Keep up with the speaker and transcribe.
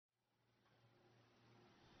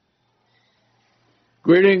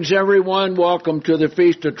Greetings, everyone. Welcome to the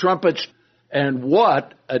Feast of Trumpets. And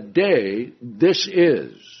what a day this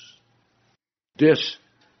is. This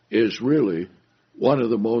is really one of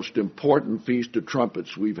the most important Feast of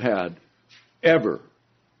Trumpets we've had ever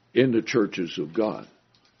in the churches of God,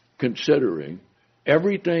 considering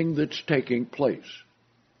everything that's taking place.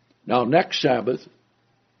 Now, next Sabbath,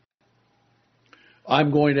 I'm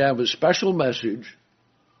going to have a special message,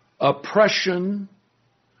 oppression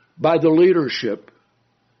by the leadership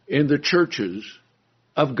in the churches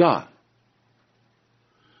of God.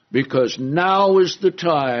 Because now is the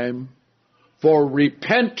time for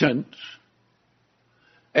repentance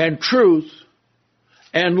and truth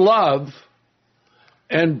and love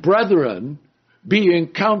and brethren being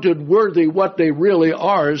counted worthy what they really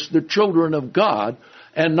are as the children of God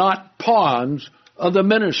and not pawns of the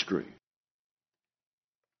ministry.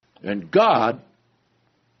 And God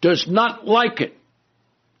does not like it,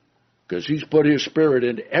 because He's put His Spirit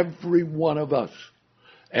in every one of us.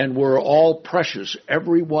 And we're all precious,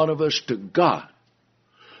 every one of us, to God.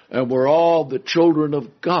 And we're all the children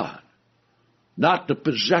of God, not the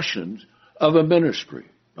possessions of a ministry.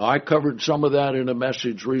 Now, I covered some of that in a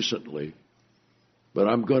message recently, but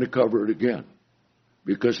I'm going to cover it again,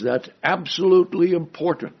 because that's absolutely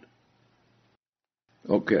important.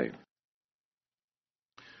 Okay.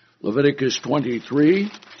 Leviticus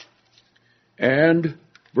 23 and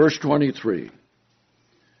verse 23.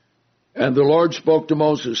 And the Lord spoke to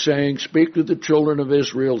Moses, saying, Speak to the children of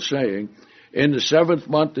Israel, saying, In the 7th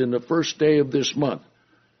month, in the first day of this month,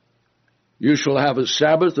 you shall have a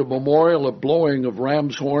Sabbath, a memorial, a blowing of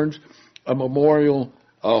ram's horns, a memorial,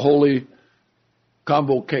 a holy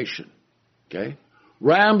convocation. Okay?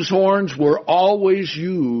 Ram's horns were always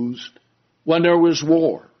used when there was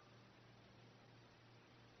war.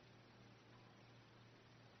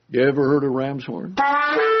 You ever heard of ram's horn?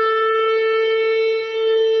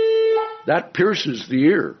 That pierces the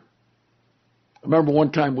ear. I remember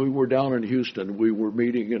one time we were down in Houston. We were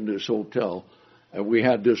meeting in this hotel, and we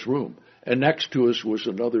had this room. And next to us was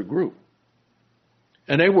another group.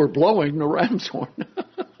 And they were blowing the ram's horn.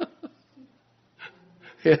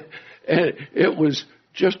 It was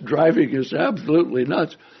just driving us absolutely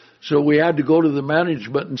nuts. So we had to go to the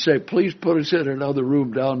management and say, please put us in another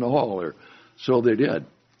room down the hall there. So they did.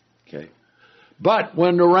 Okay. But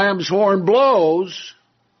when the ram's horn blows,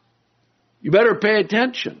 you better pay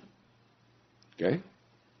attention. Okay?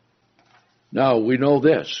 Now, we know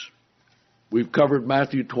this. We've covered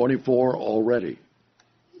Matthew 24 already.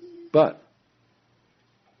 But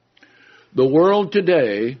the world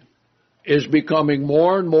today is becoming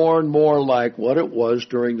more and more and more like what it was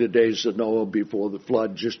during the days of Noah before the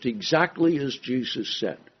flood, just exactly as Jesus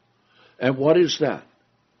said. And what is that?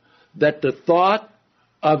 That the thought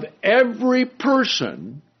of every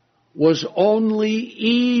person was only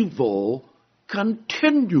evil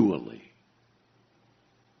continually.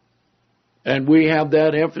 And we have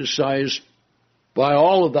that emphasized by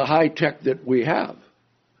all of the high tech that we have.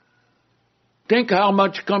 Think how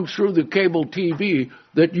much comes through the cable TV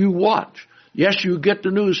that you watch. Yes, you get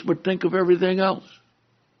the news, but think of everything else.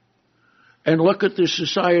 And look at the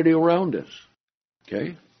society around us.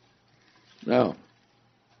 Okay? Now,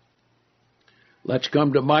 let's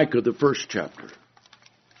come to Micah, the 1st chapter.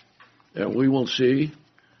 And we will see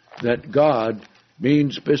that God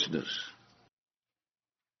means business.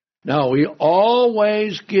 Now, He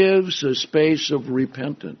always gives a space of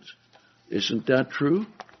repentance. Isn't that true?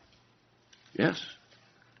 Yes.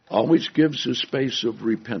 Always gives a space of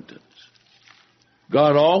repentance.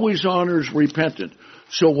 God always honors repentance.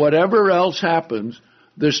 So whatever else happens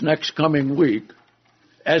this next coming week,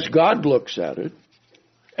 as God looks at it,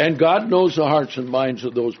 and God knows the hearts and minds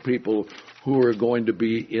of those people who are going to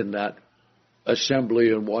be in that assembly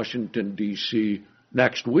in Washington, D.C.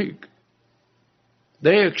 next week.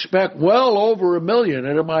 They expect well over 1 million,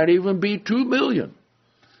 and it might even be 2 million,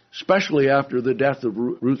 especially after the death of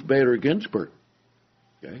Ruth Bader Ginsburg.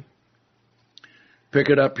 Okay? Pick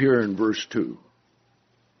it up here in verse 2.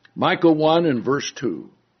 Micah 1 and verse 2.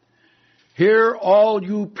 Hear all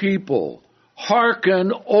you people,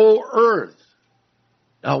 hearken, O earth.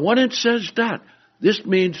 Now, when it says that, this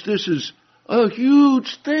means this is a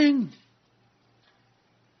huge thing.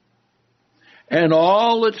 And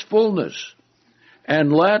all its fullness.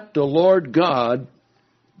 And let the Lord God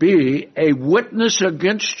be a witness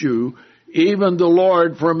against you, even the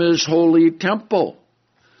Lord from His holy temple.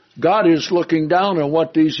 God is looking down on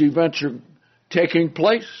what these events are taking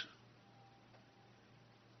place.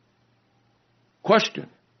 Question.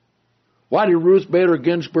 Why did Ruth Bader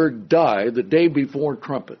Ginsburg die the day before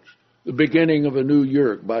Trumpets, the beginning of a new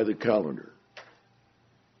year by the calendar?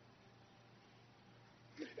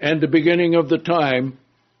 and the beginning of the time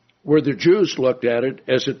where the Jews looked at it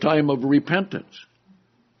as a time of repentance,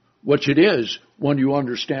 which it is when you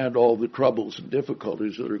understand all the troubles and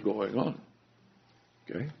difficulties that are going on.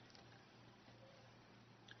 Okay?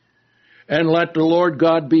 And let the Lord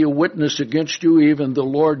God be a witness against you, even the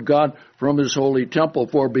Lord God from his holy temple.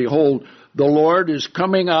 For behold, the Lord is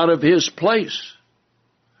coming out of his place.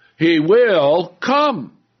 He will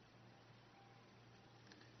come.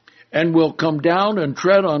 And will come down and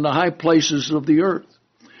tread on the high places of the earth.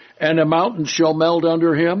 And the mountains shall melt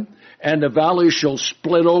under him, and the valleys shall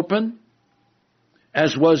split open,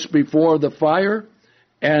 as was before the fire,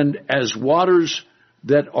 and as waters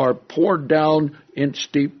that are poured down in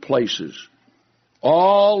steep places.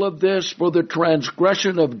 All of this for the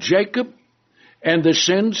transgression of Jacob and the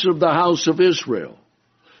sins of the house of Israel.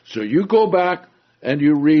 So you go back and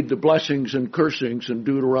you read the blessings and cursings in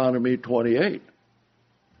Deuteronomy 28.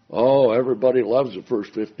 Oh, everybody loves the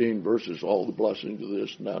first 15 verses, all the blessings of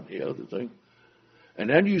this and that and the other thing. And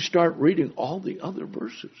then you start reading all the other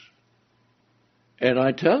verses. And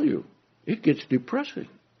I tell you, it gets depressing,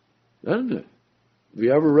 doesn't it? Have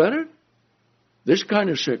you ever read it? This kind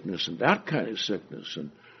of sickness and that kind of sickness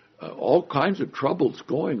and all kinds of troubles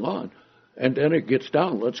going on. And then it gets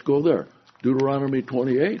down. Let's go there. Deuteronomy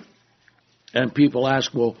 28. And people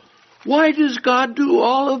ask, well, why does God do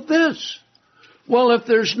all of this? Well, if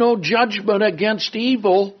there's no judgment against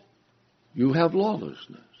evil, you have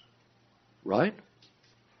lawlessness. Right?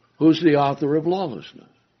 Who's the author of lawlessness?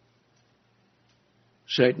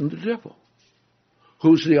 Satan the devil.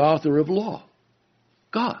 Who's the author of law?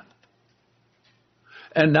 God.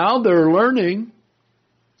 And now they're learning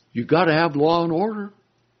you got to have law and order.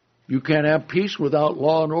 You can't have peace without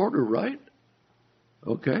law and order, right?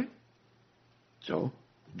 Okay? So,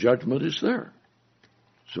 judgment is there.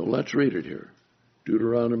 So let's read it here.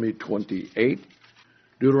 Deuteronomy 28.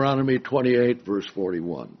 Deuteronomy 28, verse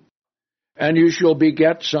 41. And you shall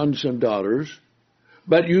beget sons and daughters,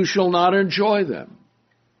 but you shall not enjoy them.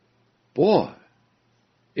 Boy,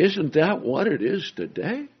 isn't that what it is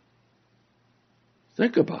today?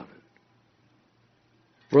 Think about it.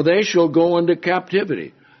 For they shall go into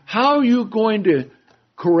captivity. How are you going to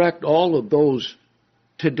correct all of those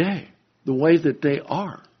today, the way that they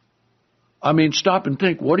are? I mean, stop and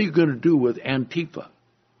think, what are you going to do with Antifa?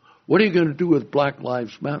 What are you going to do with Black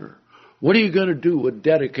Lives Matter? What are you going to do with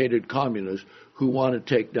dedicated communists who want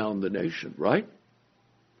to take down the nation, right?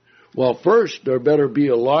 Well, first, there better be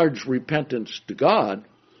a large repentance to God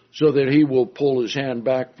so that he will pull his hand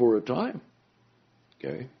back for a time.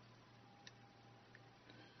 Okay?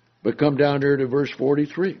 But come down here to verse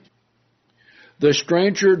 43. The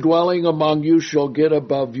stranger dwelling among you shall get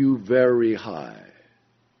above you very high.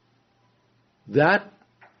 That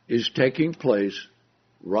is taking place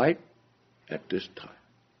right at this time.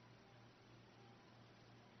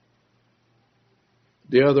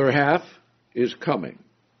 The other half is coming.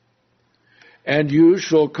 And you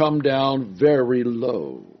shall come down very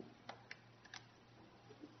low.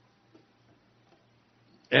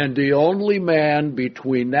 And the only man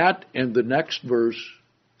between that and the next verse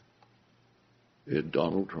is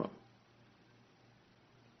Donald Trump.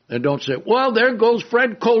 And don't say, well, there goes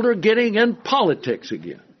Fred Coulter getting in politics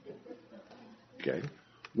again. Okay.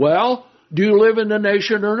 Well, do you live in the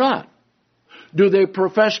nation or not? Do they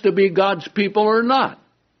profess to be God's people or not?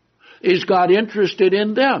 Is God interested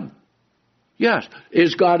in them? Yes.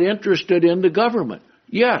 Is God interested in the government?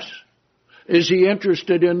 Yes. Is he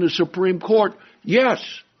interested in the Supreme Court? Yes.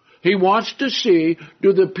 He wants to see,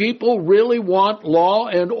 do the people really want law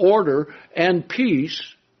and order and peace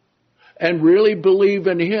and really believe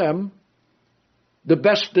in him the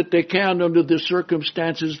best that they can under the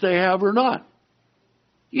circumstances they have or not?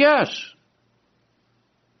 Yes.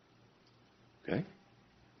 Okay.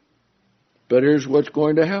 But here's what's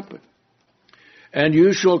going to happen. And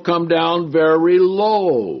you shall come down very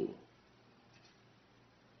low.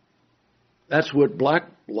 That's what Black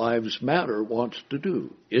Lives Matter wants to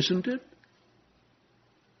do, isn't it?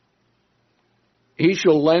 He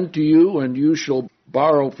shall lend to you, and you shall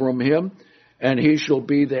borrow from him, and he shall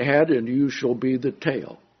be the head, and you shall be the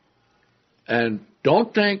tail. And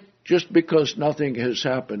don't think just because nothing has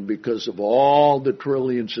happened because of all the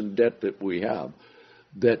trillions in debt that we have,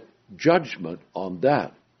 that judgment on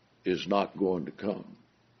that is not going to come,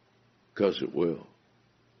 because it will.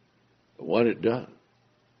 But when it does,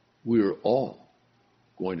 we are all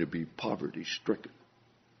going to be poverty-stricken.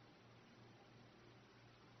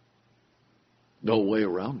 No way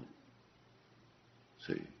around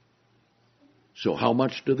it. See? So how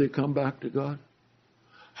much do they come back to God?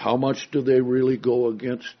 How much do they really go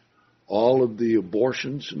against all of the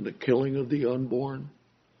abortions and the killing of the unborn?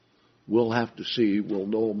 We'll have to see. We'll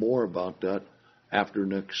know more about that after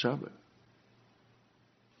next Sabbath.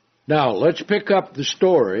 Now, let's pick up the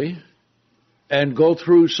story and go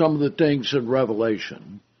through some of the things in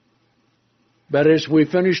Revelation. But as we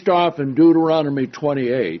finished off in Deuteronomy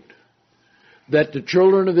 28, that the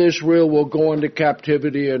children of Israel will go into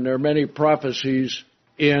captivity, and there are many prophecies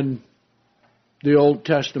in the Old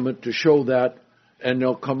Testament to show that, and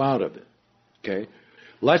they'll come out of it. Okay?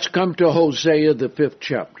 Let's come to Hosea, the 5th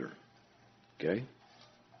chapter. Okay?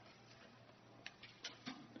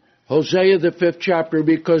 Hosea, the 5th chapter,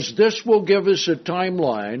 because this will give us a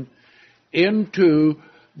timeline into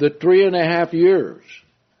the 3.5 years.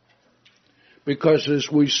 Because as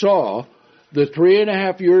we saw, the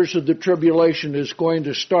 3.5 years of the tribulation is going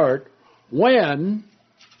to start when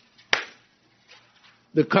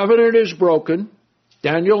the covenant is broken,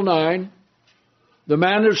 Daniel 9, the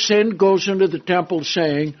man of sin goes into the temple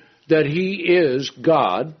saying that he is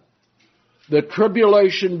God. The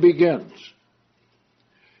tribulation begins.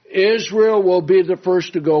 Israel will be the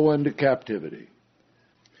first to go into captivity.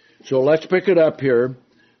 So let's pick it up here.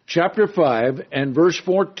 Chapter 5 and verse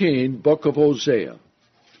 14, book of Hosea.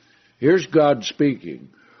 Here's God speaking.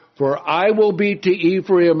 For I will be to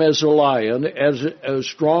Ephraim as a lion, as a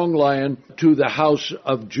strong lion to the house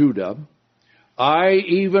of Judah.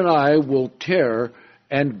 Even I, will tear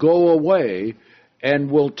and go away,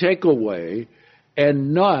 and will take away,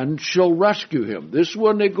 and none shall rescue him. This is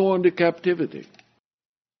when they go into captivity.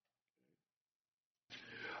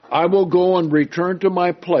 I will go and return to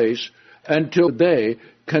my place until they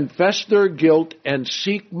confess their guilt and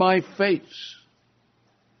seek my face.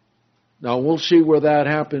 Now we'll see where that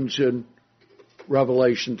happens in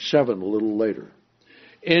Revelation 7 a little later.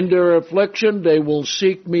 In their affliction they will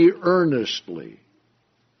seek me earnestly.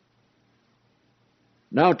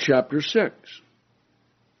 Now chapter 6.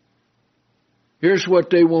 Here's what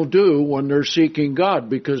they will do when they're seeking God,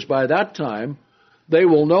 because by that time they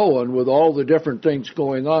will know, and with all the different things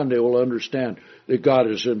going on, they will understand that God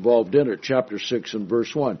is involved in it. Chapter 6 and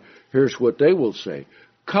verse 1. Here's what they will say.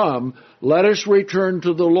 Come, let us return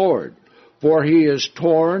to the Lord, for he is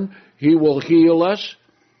torn, he will heal us,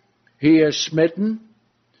 he is smitten,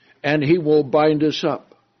 and he will bind us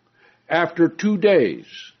up. After 2 days,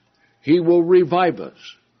 he will revive us.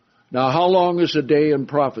 Now, how long is a day in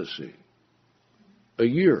prophecy? A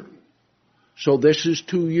year. So this is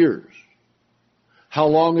 2 years. How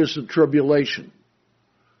long is the tribulation?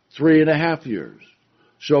 3.5 years.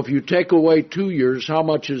 So if you take away 2 years, how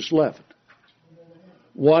much is left?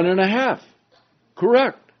 1.5.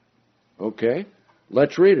 Correct. Okay,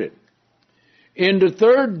 let's read it. In the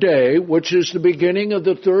 3rd day, which is the beginning of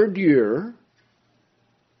the 3rd year,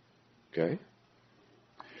 okay,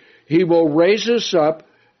 he will raise us up,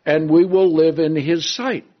 and we will live in his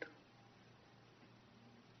sight.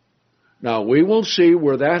 Now, we will see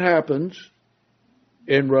where that happens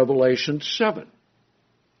in Revelation 7.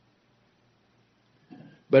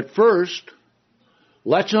 But first,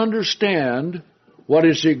 let's understand what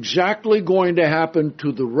is exactly going to happen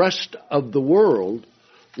to the rest of the world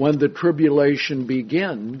when the tribulation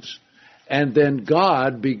begins, and then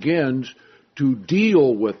God begins to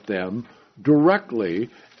deal with them directly.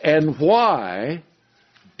 And why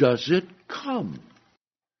does it come?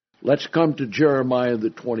 Let's come to Jeremiah,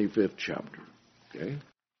 the 25th chapter. Okay?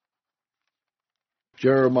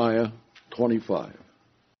 Jeremiah 25.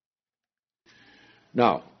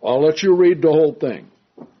 Now, I'll let you read the whole thing.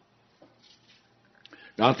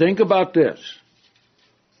 Now think about this.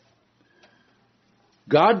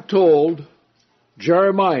 God told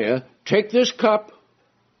Jeremiah, take this cup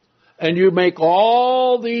and you make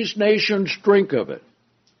all these nations drink of it.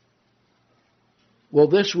 Well,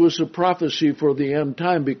 this was a prophecy for the end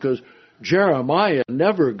time, because Jeremiah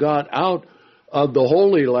never got out of the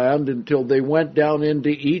Holy Land until they went down into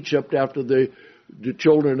Egypt after the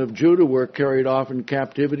children of Judah were carried off in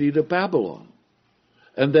captivity to Babylon.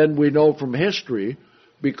 And then we know from history,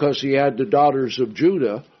 because he had the daughters of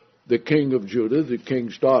Judah, the king of Judah, the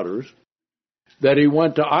king's daughters, that he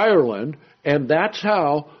went to Ireland, and that's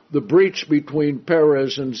how the breach between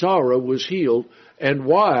Perez and Zara was healed, and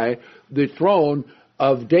why the throne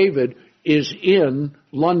of David is in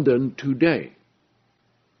London today.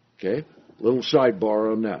 Okay, little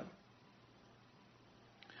sidebar on that.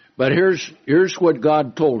 But here's what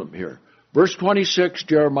God told him here. Verse 26,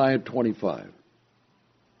 Jeremiah 25.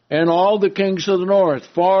 And all the kings of the north,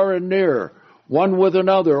 far and near, one with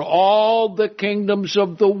another, all the kingdoms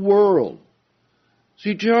of the world.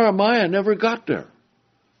 See, Jeremiah never got there.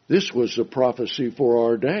 This was a prophecy for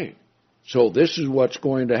our day. So this is what's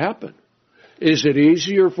going to happen. Is it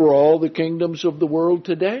easier for all the kingdoms of the world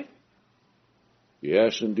today?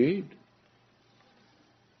 Yes, indeed.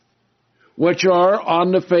 which are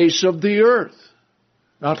on the face of the earth.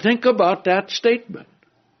 Now think about that statement.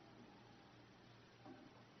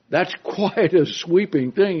 That's quite a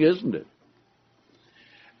sweeping thing, isn't it?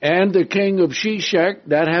 And the king of Sheshach,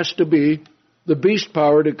 that has to be the beast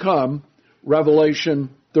power to come, Revelation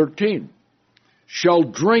 13, shall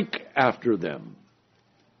drink after them.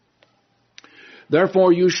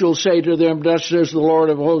 Therefore you shall say to them, thus says the Lord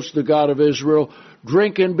of hosts, the God of Israel,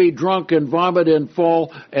 drink and be drunk and vomit and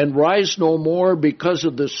fall and rise no more because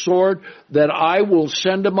of the sword that I will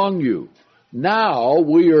send among you. Now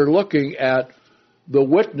we are looking at the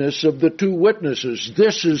witness of the two witnesses.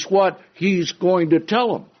 This is what he's going to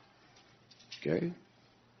tell them. Okay?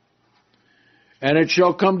 And it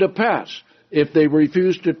shall come to pass, if they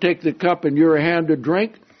refuse to take the cup in your hand to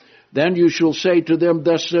drink, then you shall say to them,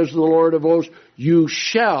 thus says the Lord of hosts, you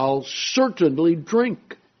shall certainly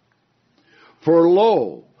drink. For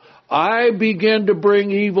lo, I begin to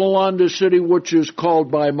bring evil on the city which is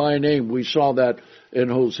called by my name. We saw that in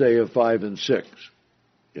Hosea 5 and 6.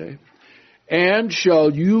 Okay? And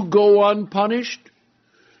shall you go unpunished?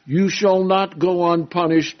 You shall not go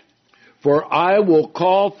unpunished, for I will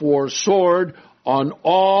call for sword on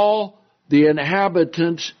all the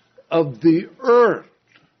inhabitants of the earth.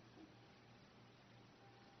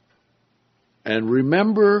 And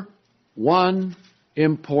remember one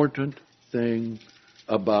important thing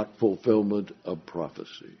about fulfillment of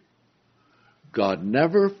prophecy. God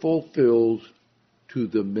never fulfills to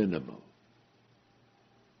the minimum.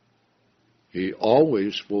 He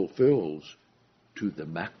always fulfills to the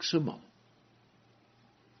maximum.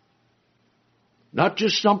 Not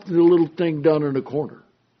just something, a little thing done in a corner.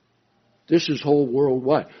 This is whole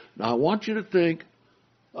worldwide. Now I want you to think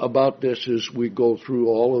about this as we go through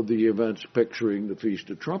all of the events picturing the Feast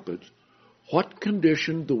of Trumpets. What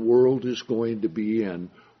condition the world is going to be in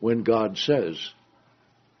when God says,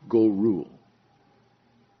 go rule.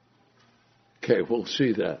 Okay, we'll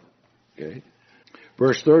see that. Okay.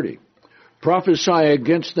 Verse 30. Prophesy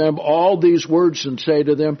against them all these words and say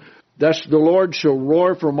to them, thus the Lord shall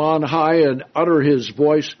roar from on high and utter his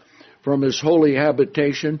voice from his holy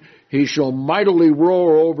habitation. He shall mightily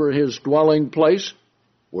roar over his dwelling place.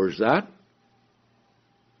 Where's that?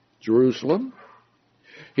 Jerusalem.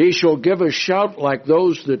 He shall give a shout like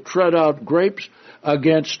those that tread out grapes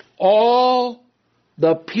against all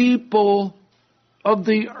the people of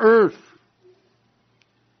the earth.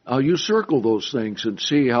 Now you circle those things and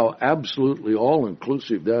see how absolutely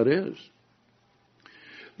all-inclusive that is.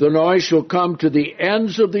 The noise shall come to the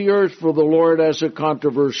ends of the earth, for the Lord has a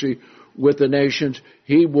controversy with the nations.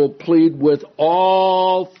 He will plead with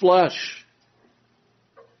all flesh.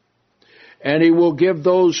 And he will give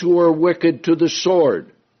those who are wicked to the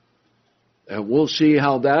sword. And we'll see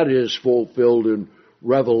how that is fulfilled in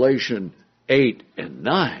Revelation 8 and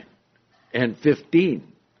 9 and 15.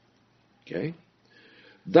 Okay?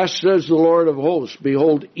 Thus says the Lord of hosts,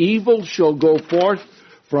 behold, evil shall go forth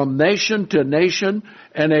from nation to nation,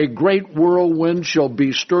 and a great whirlwind shall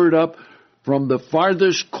be stirred up from the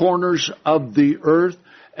farthest corners of the earth,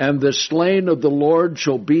 and the slain of the Lord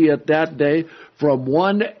shall be at that day from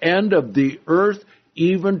one end of the earth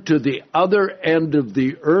even to the other end of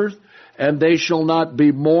the earth, and they shall not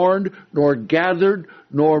be mourned, nor gathered,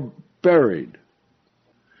 nor buried.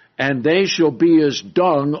 And they shall be as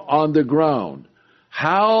dung on the ground.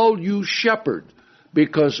 How you shepherd,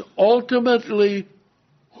 because ultimately,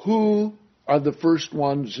 who are the first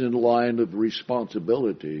ones in line of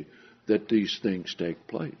responsibility that these things take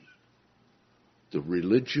place? The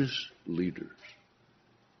religious leaders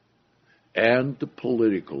and the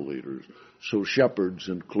political leaders. So shepherds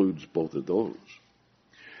includes both of those.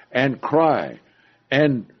 And cry,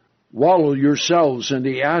 and wallow yourselves in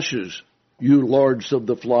the ashes, you lords of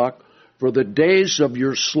the flock, for the days of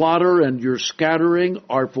your slaughter and your scattering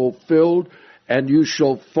are fulfilled, and you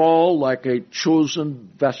shall fall like a chosen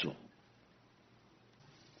vessel.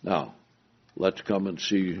 Now, let's come and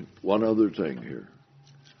see one other thing here.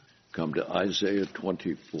 Come to Isaiah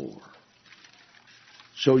 24.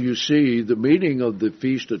 So you see, the meaning of the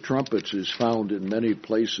Feast of Trumpets is found in many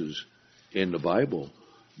places in the Bible,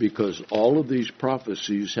 because all of these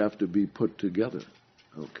prophecies have to be put together.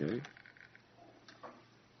 Okay?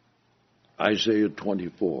 Isaiah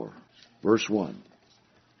 24, verse 1.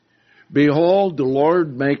 Behold, the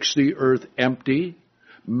Lord makes the earth empty,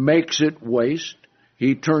 makes it waste.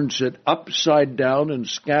 He turns it upside down and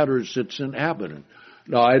scatters its inhabitants.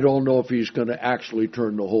 Now, I don't know if he's going to actually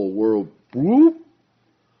turn the whole world whoop,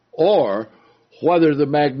 or whether the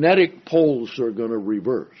magnetic poles are going to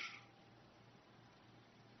reverse.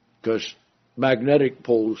 Because magnetic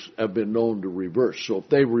poles have been known to reverse. So if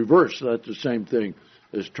they reverse, that's the same thing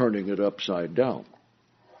as turning it upside down.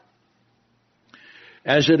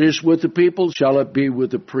 As it is with the people, shall it be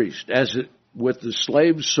with the priest. As it with the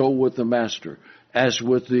slave, so with the master. As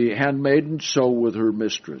with the handmaiden, so with her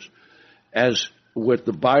mistress. As with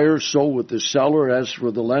the buyer, so with the seller. As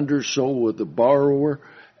for the lender, so with the borrower.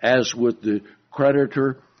 As with the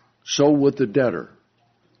creditor, so with the debtor.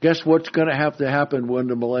 Guess what's going to have to happen when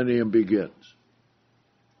the millennium begins?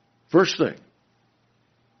 First thing,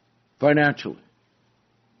 financially.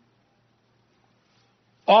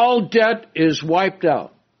 All debt is wiped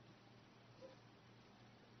out.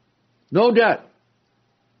 No debt.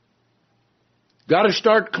 Got to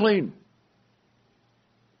start clean.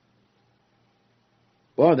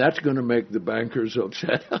 Boy, that's going to make the bankers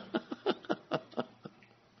upset.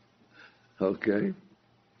 Okay.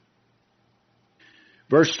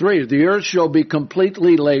 Verse 3, the earth shall be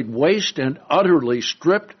completely laid waste and utterly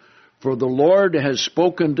stripped, for the Lord has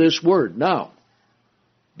spoken this word. Now,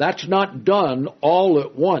 that's not done all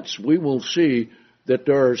at once. We will see that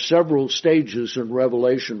there are several stages in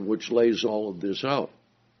Revelation which lays all of this out.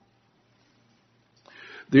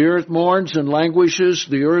 The earth mourns and languishes,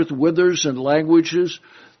 the earth withers and languishes,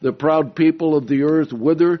 the proud people of the earth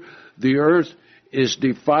wither, the earth is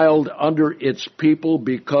defiled under its people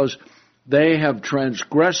because they have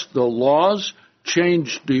transgressed the laws,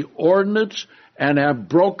 changed the ordinance, and have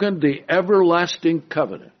broken the everlasting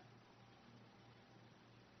covenant.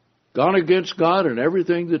 Gone against God and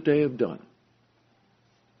everything that they have done.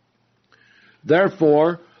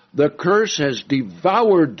 Therefore, the curse has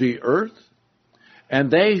devoured the earth, and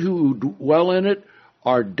they who dwell in it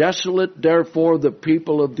are desolate. Therefore, the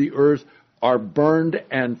people of the earth are burned,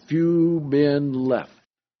 and few men left.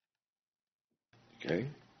 Okay?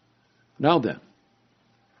 Now then,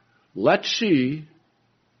 let's see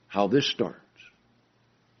how this starts.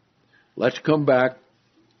 Let's come back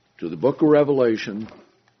to the book of Revelation,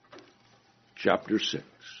 chapter 6.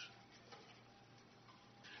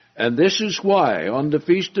 And this is why on the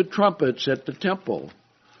Feast of Trumpets at the temple,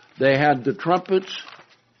 they had the trumpets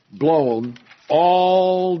blown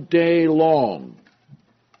all day long,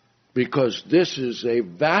 because this is a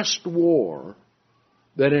vast war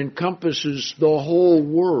that encompasses the whole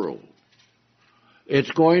world.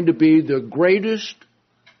 It's going to be the greatest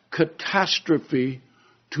catastrophe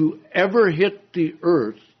to ever hit the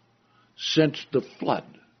earth since the flood.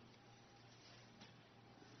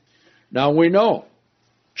 Now we know,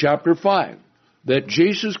 chapter 5, that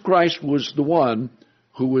Jesus Christ was the one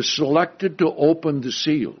who was selected to open the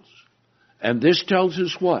seals. And this tells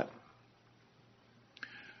us what?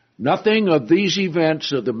 Nothing of these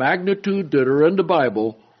events of the magnitude that are in the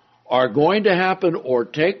Bible are going to happen or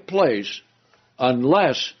take place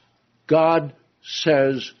unless God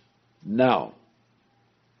says now.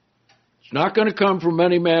 It's not going to come from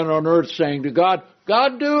any man on earth saying to God,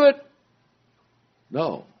 God, do it.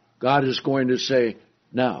 No, God is going to say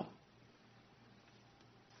now.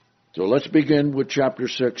 So let's begin with chapter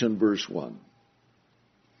 6 and verse 1.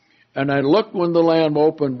 And I looked when the Lamb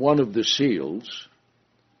opened one of the seals,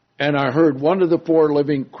 and I heard one of the four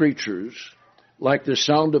living creatures, like the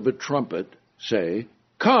sound of a trumpet, say,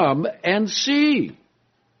 Come and see.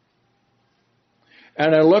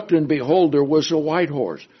 And I looked, and behold, there was a white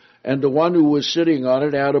horse, and the one who was sitting on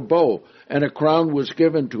it had a bow, and a crown was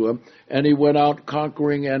given to him, and he went out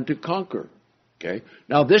conquering and to conquer. Okay?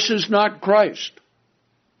 Now this is not Christ.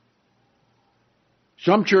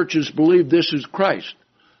 Some churches believe this is Christ,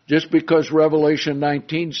 just because Revelation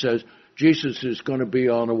 19 says Jesus is going to be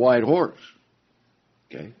on a white horse.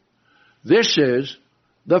 Okay? This is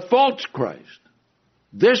the false Christ.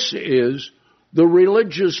 This is the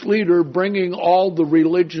religious leader bringing all the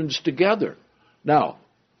religions together. Now,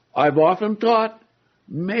 I've often thought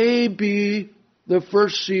maybe the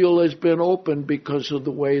first seal has been opened because of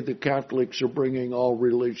the way the Catholics are bringing all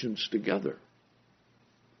religions together.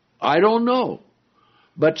 I don't know.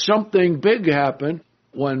 But something big happened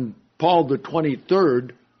when Paul the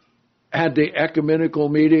 23rd had the ecumenical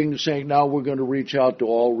meeting saying, now we're going to reach out to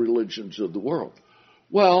all religions of the world.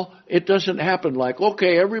 Well, it doesn't happen like,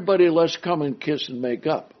 okay, everybody let's come and kiss and make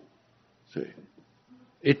up. See,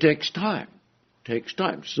 it takes time. Takes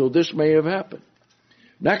time. So this may have happened.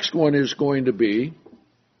 Next one is going to be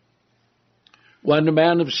when the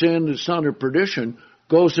man of sin, the son of perdition,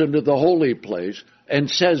 goes into the holy place and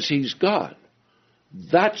says he's God.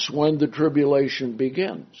 That's when the tribulation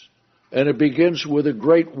begins. And it begins with a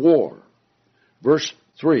great war. Verse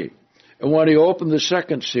 3, and when he opened the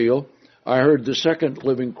second seal, I heard the second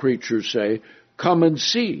living creature say, Come and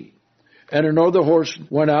see. And another horse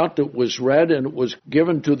went out that was red, and it was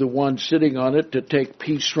given to the one sitting on it to take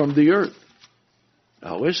peace from the earth.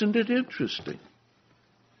 Now, isn't it interesting?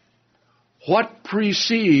 What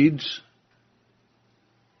precedes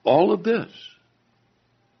all of this?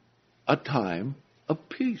 A time of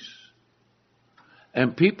peace.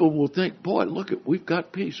 And people will think, boy, look, we've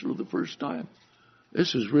got peace for the first time.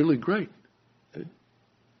 This is really great. Okay?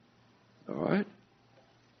 All right?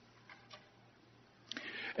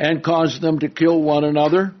 And caused them to kill one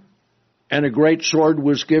another, and a great sword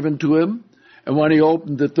was given to him. And when he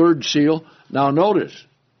opened the third seal, now notice,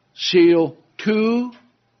 seal 2,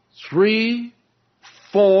 3,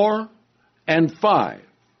 4, and 5.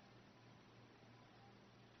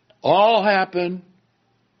 All happen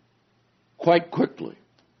quite quickly.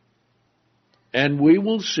 And we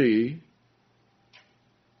will see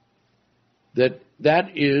that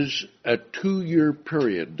that is a 2-year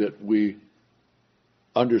period that we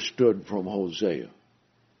understood from Hosea.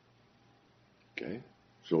 Okay,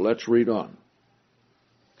 so let's read on.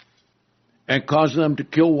 And caused them to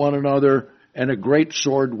kill one another, and a great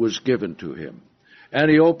sword was given to him. And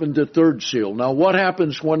he opened the third seal. Now what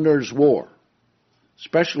happens when there's war?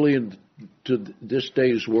 Especially in this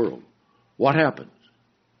day's world. What happens?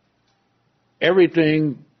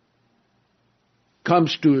 Everything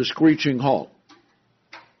comes to a screeching halt.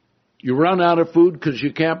 You run out of food because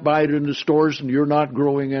you can't buy it in the stores and you're not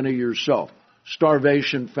growing any yourself.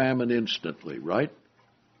 Starvation, famine instantly, right?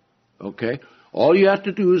 Okay? All you have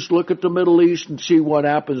to do is look at the Middle East and see what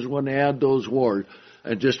happens when they had those wars,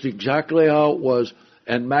 and just exactly how it was,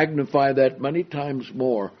 and magnify that many times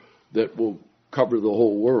more that will cover the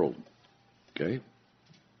whole world. Okay?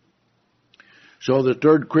 So the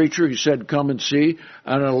third creature, he said, come and see.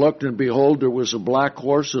 And I looked, and behold, there was a black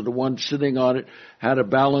horse, and the one sitting on it had a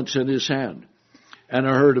balance in his hand. And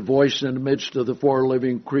I heard a voice in the midst of the 4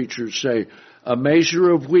 living creatures say, a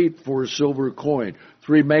measure of wheat for a silver coin,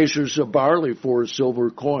 3 measures of barley for a silver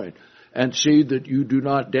coin, and see that you do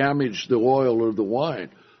not damage the oil or the wine,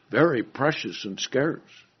 very precious and scarce.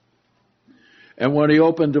 And when he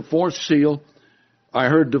opened the 4th seal, I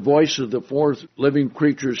heard the voice of the 4th living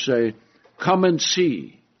creature say, come and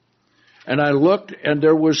see. And I looked, and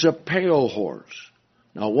there was a pale horse.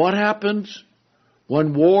 Now what happens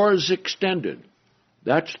when war is extended?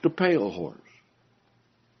 That's the pale horse.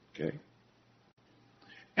 Okay?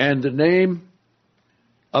 And the name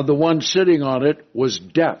of the one sitting on it was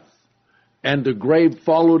Death. And the grave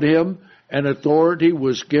followed him, and authority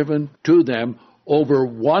was given to them over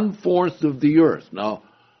 1/4 of the earth. Now,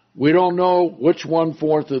 we don't know which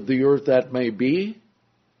 1/4 of the earth that may be,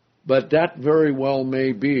 but that very well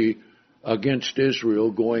may be against Israel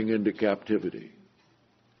going into captivity.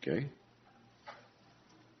 Okay?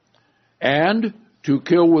 And to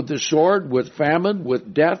kill with the sword, with famine,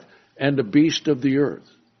 with death, and the beast of the earth.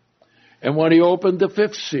 And when he opened the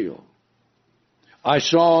 5th seal, I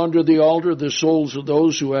saw under the altar the souls of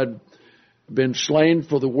those who had been slain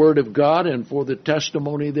for the word of God and for the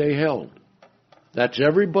testimony they held. That's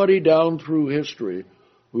everybody down through history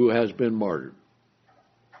who has been martyred.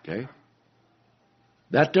 Okay?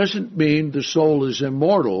 That doesn't mean the soul is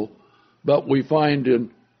immortal, but we find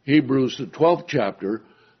in Hebrews, the 12th chapter,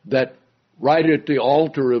 that right at the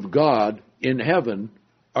altar of God in heaven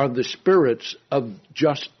are the spirits of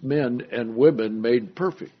just men and women made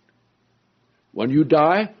perfect. When you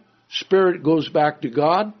die, spirit goes back to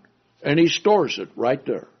God, and he stores it right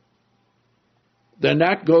there. Then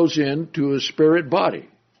that goes into a spirit body.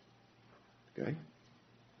 Okay?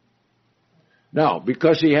 Now,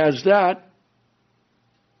 because he has that,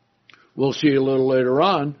 we'll see a little later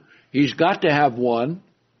on, he's got to have one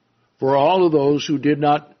for all of those who did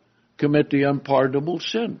not commit the unpardonable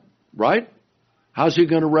sin. Right? How's he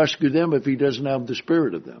going to rescue them if he doesn't have the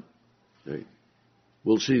spirit of them? Okay.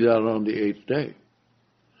 We'll see that on the 8th day.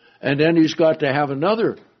 And then he's got to have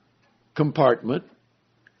another compartment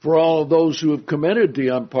for all of those who have committed the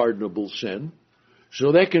unpardonable sin,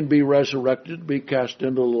 so they can be resurrected, be cast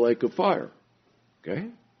into the lake of fire. Okay?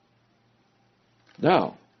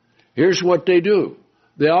 Now, here's what they do.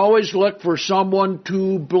 They always look for someone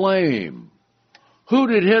to blame. Who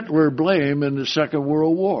did Hitler blame in the Second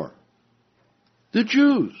World War? The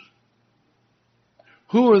Jews.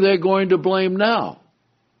 Who are they going to blame now?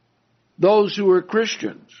 Those who are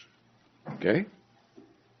Christians. Okay?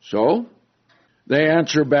 So, they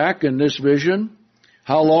answer back in this vision,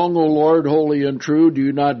 how long, O Lord, holy and true, do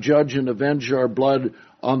you not judge and avenge our blood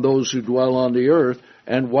on those who dwell on the earth?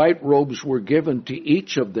 And white robes were given to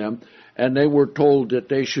each of them, and they were told that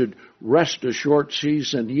they should rest a short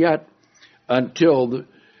season yet until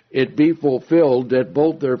it be fulfilled that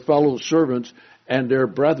both their fellow servants and their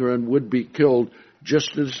brethren would be killed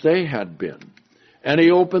just as they had been. And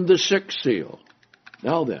he opened the 6th seal.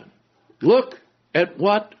 Now then, look at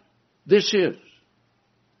what this is.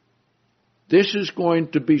 This is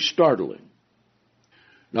going to be startling.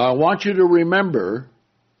 Now, I want you to remember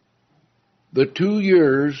the 2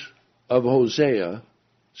 years of Hosea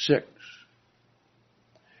 6.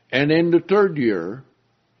 And in the 3rd year,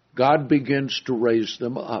 God begins to raise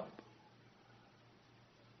them up.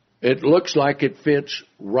 It looks like it fits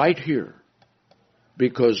right here,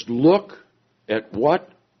 because look at what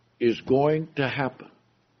is going to happen.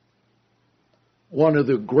 One of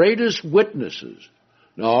the greatest witnesses.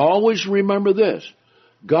 Now always remember this.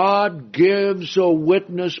 God gives a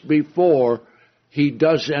witness before he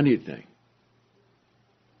does anything.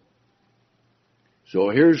 So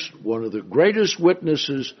here's one of the greatest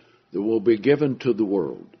witnesses that will be given to the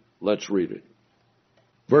world. Let's read it.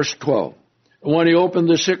 Verse 12. And when he opened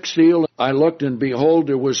the 6th seal, I looked, and behold,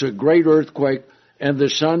 there was a great earthquake, and the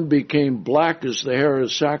sun became black as the hair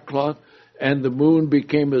of sackcloth, and the moon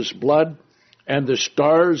became as blood, and the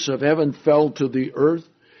stars of heaven fell to the earth,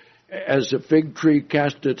 as a fig tree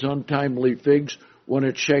cast its untimely figs when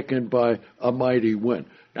it's shaken by a mighty wind.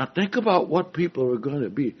 Now think about what people are going to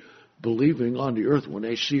be believing on the earth when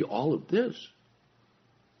they see all of this.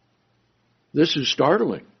 This is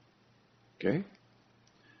startling. Okay?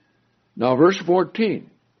 Now verse 14,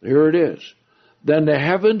 here it is. Then the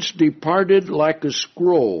heavens departed like a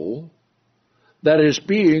scroll that is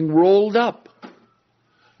being rolled up.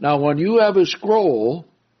 Now when you have a scroll,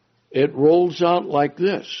 it rolls out like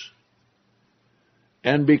this.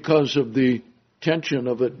 And because of the tension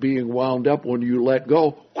of it being wound up, when you let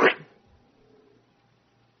go,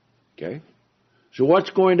 okay? So what's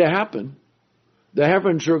going to happen? The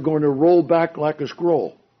heavens are going to roll back like a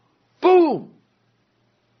scroll. Boom!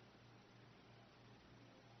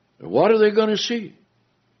 And what are they going to see?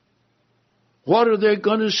 What are they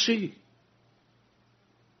going to see?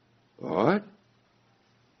 All right?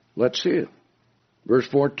 Let's see it. Verse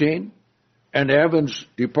 14. And the heavens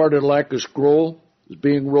departed like a scroll, was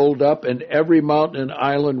being rolled up, and every mountain and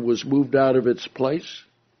island was moved out of its place.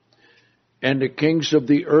 And the kings of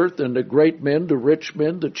the earth, and the great men, the rich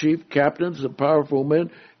men, the chief captains, the powerful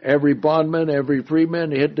men, every bondman, every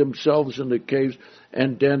freeman, hid themselves in the caves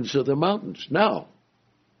and dens of the mountains. Now,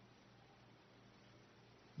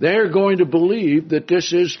 they're going to believe that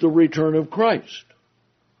this is the return of Christ.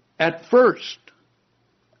 At first.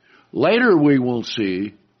 Later we will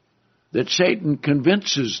see that Satan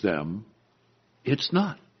convinces them it's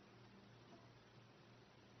not.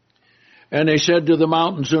 And they said to the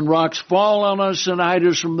mountains and rocks, fall on us and hide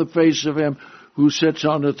us from the face of him who sits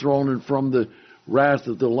on the throne and from the wrath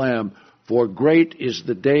of the Lamb. For great is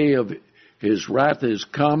the day of his wrath is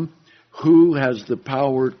come. Who has the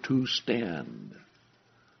power to stand?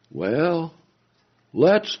 Well,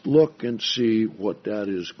 let's look and see what that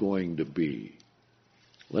is going to be.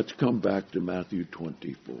 Let's come back to Matthew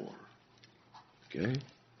 24. Okay?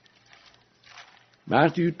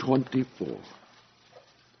 Matthew 24.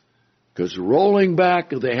 Because rolling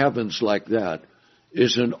back of the heavens like that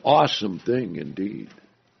is an awesome thing indeed.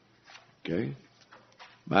 Okay?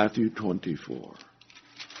 Matthew 24.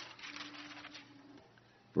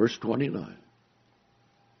 Verse 29.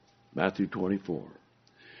 Matthew 24.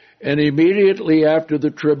 And immediately after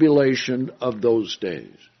the tribulation of those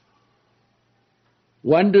days.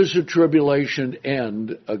 When does the tribulation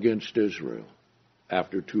end against Israel?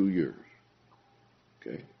 After 2 years.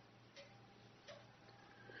 Okay.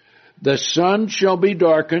 The sun shall be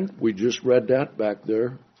darkened. We just read that back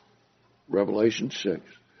there. Revelation 6.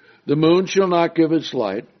 The moon shall not give its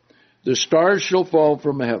light. The stars shall fall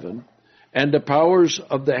from heaven. And the powers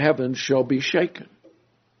of the heavens shall be shaken.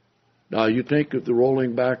 Now you think of the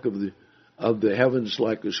rolling back of the heavens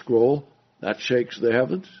like a scroll. That shakes the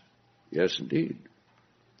heavens? Yes, indeed.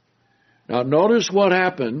 Now notice what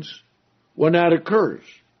happens when that occurs.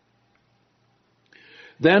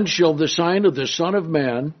 Then shall the sign of the Son of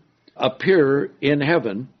Man appear in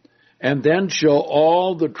heaven, and then shall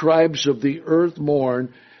all the tribes of the earth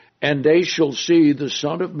mourn, and they shall see the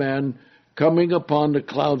Son of Man coming upon the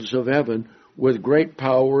clouds of heaven with great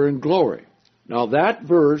power and glory. Now that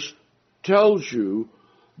verse tells you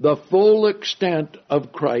the full extent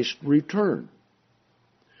of Christ's return.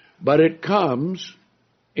 But it comes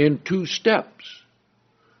in 2 steps.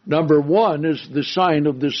 Number 1 is the sign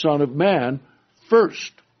of the Son of Man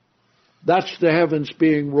first. That's the heavens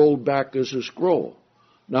being rolled back as a scroll.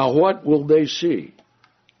 Now what will they see?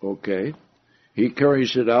 Okay. He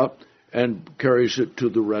carries it out and carries it to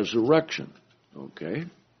the resurrection. Okay.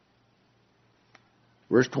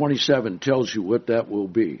 Verse 27 tells you what that will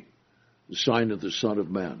be. The sign of the Son of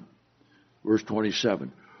Man. Verse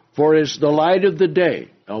 27. For is the light of the day.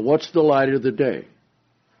 Now what's the light of the day?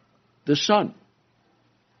 The sun.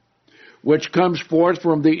 which comes forth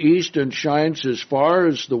from the east and shines as far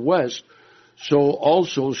as the west, so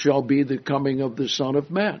also shall be the coming of the Son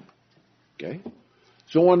of Man. Okay?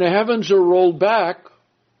 So when the heavens are rolled back,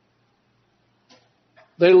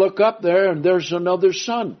 they look up there and there's another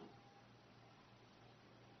sun.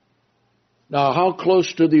 Now, how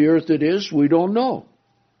close to the earth it is, we don't know.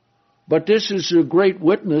 But this is a great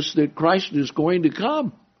witness that Christ is going to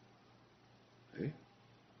come. Okay?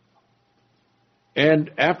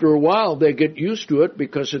 And after a while, they get used to it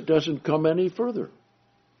because it doesn't come any further.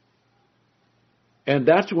 And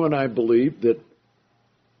that's when I believe that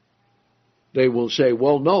they will say,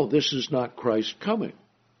 well, no, this is not Christ coming.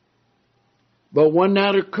 But when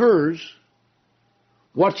that occurs,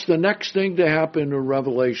 what's the next thing to happen in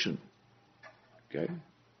Revelation? Okay,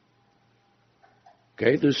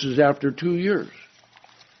 this is after 2 years.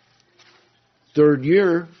 Third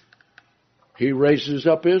year, he raises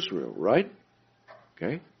up Israel, right?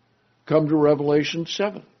 Okay. Come to Revelation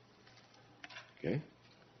 7. Okay.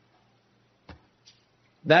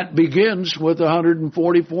 That begins with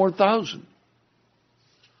 144,000.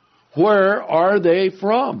 Where are they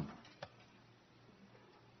from?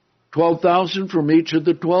 12,000 from each of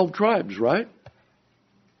the 12 tribes, right?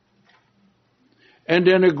 And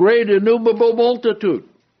then a great innumerable multitude.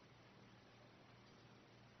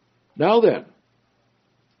 Now then,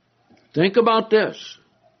 think about this.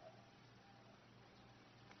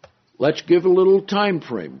 Let's give a little time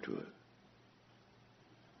frame to it.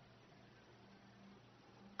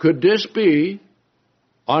 Could this be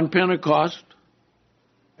on Pentecost,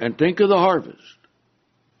 and think of the harvest,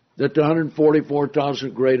 that the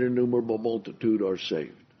 144,000 great innumerable multitude are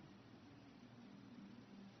saved?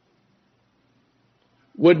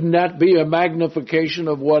 Wouldn't that be a magnification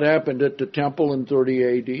of what happened at the temple in 30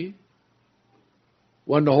 A.D.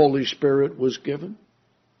 when the Holy Spirit was given?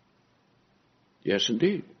 Yes,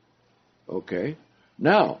 indeed. Okay.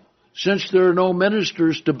 Now, since there are no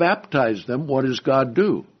ministers to baptize them, what does God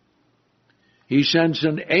do? He sends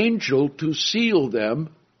an angel to seal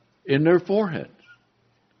them in their foreheads.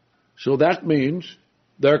 So that means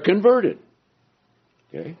they're converted.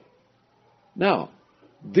 Okay. Now,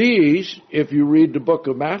 these, if you read the book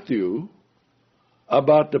of Matthew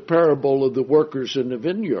about the parable of the workers in the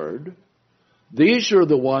vineyard, these are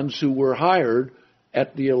the ones who were hired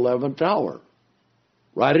at the 11th hour,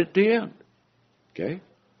 right at the end. Okay?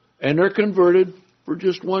 And they're converted for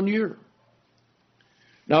just 1 year.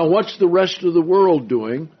 Now, what's the rest of the world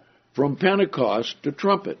doing from Pentecost to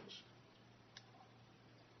Trumpets?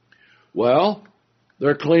 Well,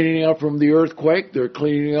 they're cleaning up from the earthquake. They're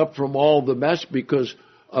cleaning up from all the mess because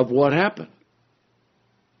of what happened.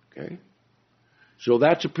 Okay? So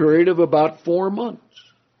that's a period of about 4 months.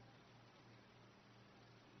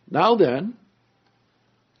 Now then,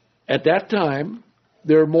 at that time,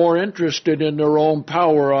 they're more interested in their own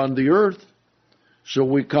power on the earth. So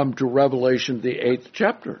we come to Revelation, the 8th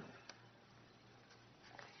chapter.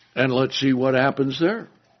 And let's see what happens there.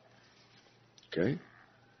 Okay?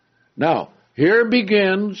 Now, here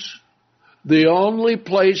begins the only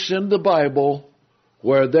place in the Bible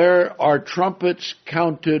where there are trumpets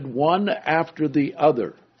counted one after the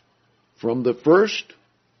other, from the first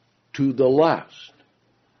to the last.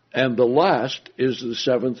 And the last is the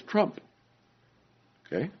 7th trumpet.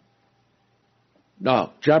 Okay?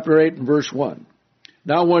 Now, chapter 8 and verse 1.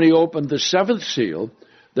 Now when he opened the 7th seal,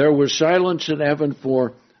 there was silence in heaven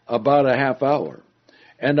for about a half hour.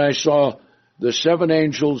 And I saw the 7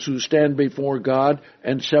 angels who stand before God,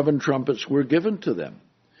 and 7 trumpets were given to them.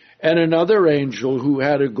 And another angel who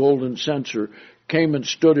had a golden censer came and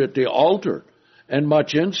stood at the altar, and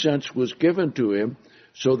much incense was given to him,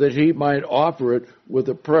 so that he might offer it with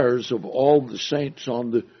the prayers of all the saints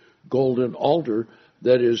on the golden altar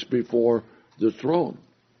that is before the throne.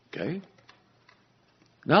 Okay?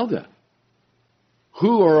 Now then,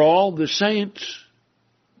 who are all the saints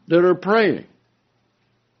that are praying?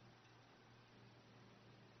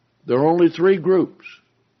 There are only 3 groups.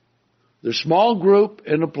 The small group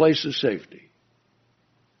in a place of safety.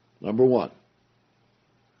 Number 1.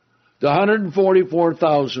 The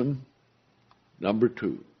 144,000. Number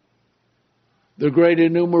 2. The great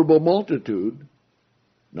innumerable multitude.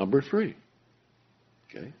 Number 3.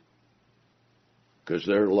 Okay? Because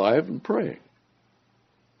they're alive and praying.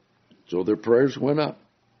 So their prayers went up.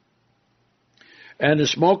 And the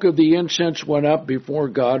smoke of the incense went up before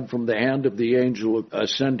God from the hand of the angel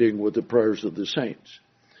ascending with the prayers of the saints.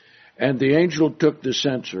 And the angel took the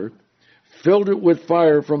censer, filled it with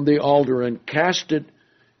fire from the altar, and cast it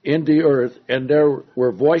in the earth. And there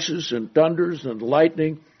were voices and thunders and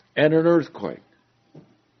lightning and an earthquake.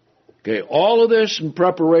 Okay, all of this in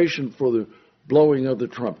preparation for the blowing of the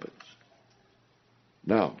trumpets.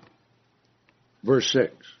 Now, verse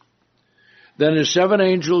 6. Then the 7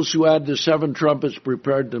 angels who had the 7 trumpets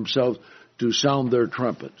prepared themselves to sound their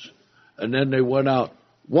trumpets. And then they went out.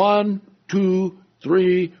 1, 2,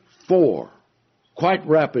 3, 4. Quite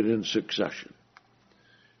rapid in succession.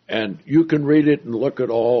 And you can read it and look at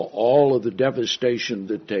all of the devastation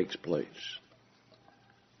that takes place.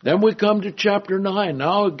 Then we come to chapter 9.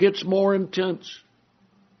 Now it gets more intense.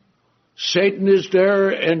 Satan is there,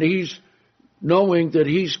 and he's knowing that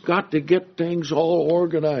he's got to get things all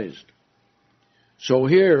organized. So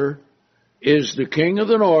here is the king of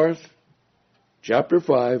the north, chapter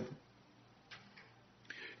 5,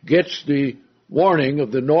 gets the warning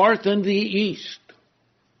of the north and the east.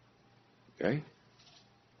 Okay?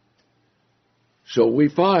 So we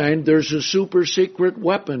find there's a super secret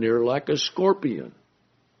weapon here, like a scorpion.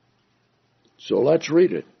 So let's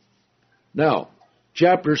read it. Now,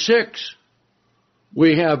 chapter 6,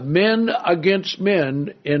 we have men against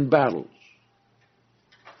men in battles.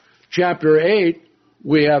 Chapter 8,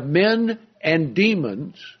 we have men and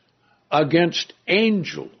demons against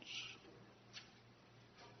angels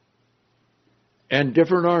and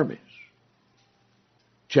different armies.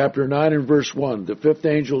 Chapter 9 and verse 1, the 5th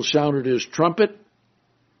angel sounded his trumpet,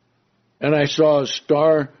 and I saw a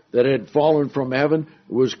star that had fallen from heaven.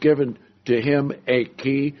 It was given to him a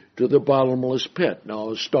key to the bottomless pit.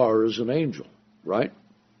 Now, a star is an angel, right?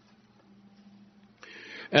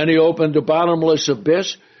 And he opened the bottomless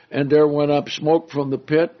abyss, and there went up smoke from the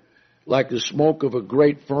pit, like the smoke of a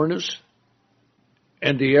great furnace.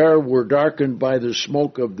 And the air were darkened by the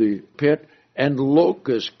smoke of the pit, and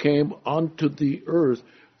locusts came onto the earth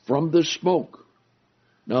from the smoke.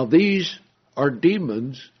 Now these are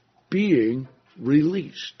demons being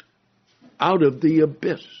released out of the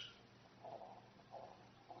abyss.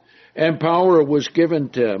 And power was given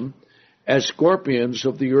to them, as scorpions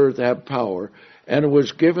of the earth have power, and it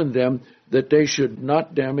was given them that they should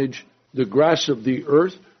not damage the grass of the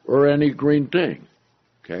earth or any green thing.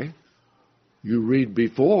 Okay? You read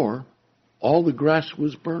before, all the grass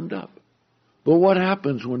was burned up. But what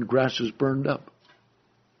happens when grass is burned up?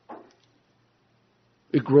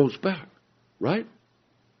 It grows back, right?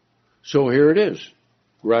 So here it is.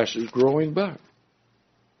 Grass is growing back.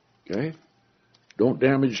 Okay? Don't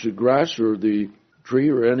damage the grass or the tree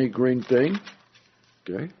or any green thing.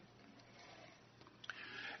 Okay?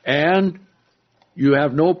 And you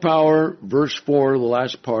have no power, verse 4, the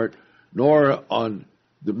last part, nor on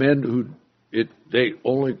the men who, they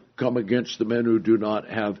only come against the men who do not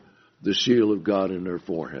have the seal of God in their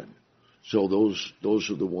forehead. So those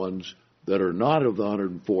are the ones that are not of the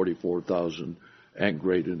 144,000 and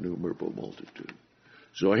great innumerable multitude.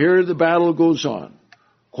 So here the battle goes on.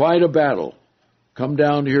 Quite a battle. Come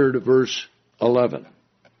down here to verse 11.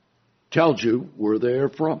 Tells you where they are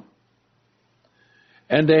from.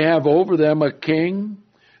 And they have over them a king,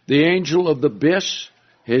 the angel of the abyss.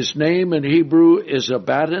 His name in Hebrew is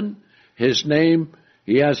Abaddon. His name,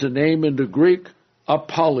 he has a name in the Greek,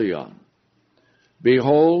 Apollyon.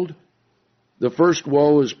 Behold, the first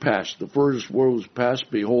woe is past. The first woe is past.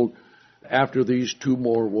 Behold, after these 2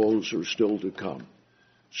 more woes are still to come.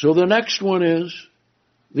 So the next one is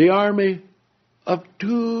the army of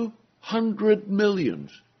 200 million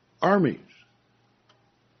armies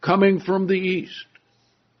coming from the east.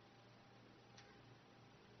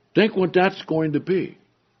 Think what that's going to be.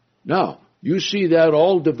 Now, you see that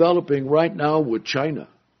all developing right now with China.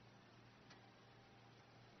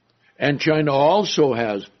 And China also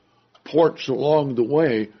has ports along the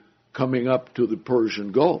way coming up to the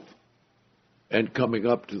Persian Gulf and coming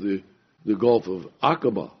up to the Gulf of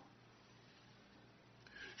Aqaba.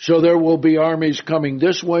 So there will be armies coming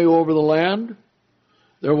this way over the land.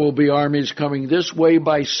 There will be armies coming this way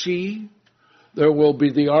by sea. There will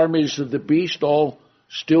be the armies of the beast all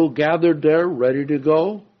still gathered there, ready to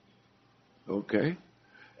go. Okay?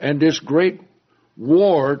 And this great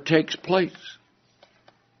war takes place.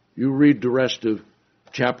 You read the rest of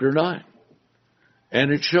chapter 9.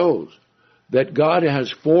 And it shows that God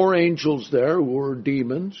has 4 angels there who are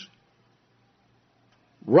demons,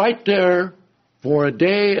 right there for a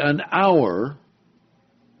day, an hour,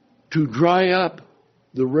 to dry up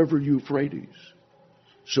the river Euphrates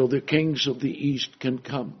so the kings of the east can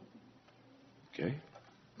come. Okay?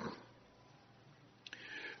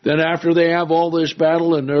 Then after they have all this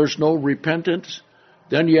battle and there's no repentance,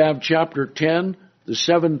 then you have chapter 10, the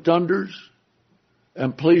 7 thunders.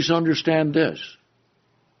 And please understand this.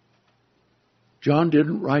 John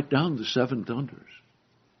didn't write down the 7 thunders.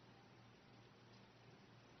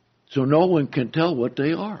 So no one can tell what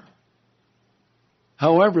they are.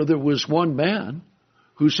 However, there was one man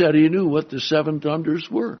who said he knew what the 7 thunders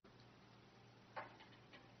were.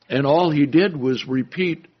 And all he did was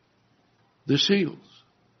repeat the seals.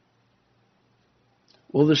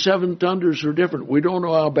 Well, the seven thunders are different. We don't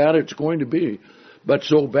know how bad it's going to be, but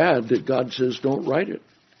so bad that God says don't write it.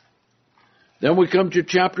 Then we come to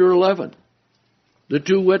chapter 11, the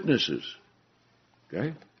two witnesses.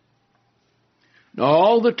 Okay? Now,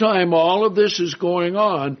 all the time, all of this is going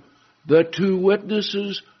on, the two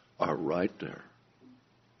witnesses are right there.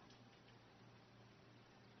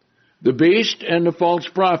 The beast and the false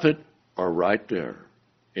prophet are right there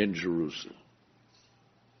in Jerusalem.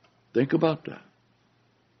 Think about that.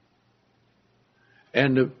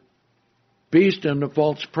 And the beast and the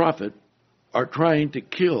false prophet are trying to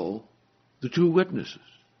kill the two witnesses.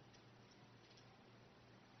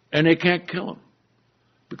 And they can't kill them.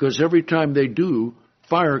 Because every time they do,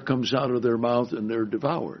 fire comes out of their mouth and they're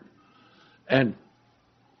devoured. And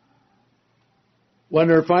when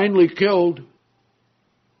they're finally killed,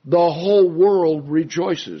 the whole world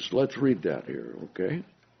rejoices. Let's read that here, okay?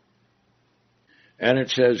 And it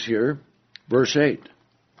says here, verse 8,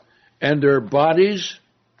 and their bodies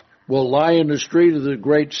will lie in the street of the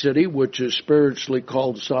great city, which is spiritually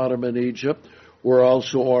called Sodom and Egypt, where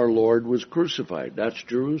also our Lord was crucified. That's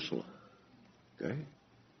Jerusalem. Okay?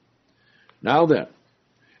 Now then,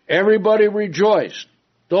 everybody rejoiced.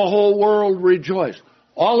 The whole world rejoiced.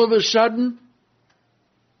 All of a sudden,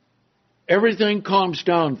 everything calms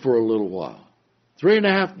down for a little while.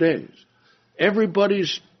 3.5 days.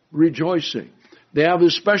 Everybody's rejoicing. They have a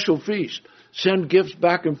special feast. Send gifts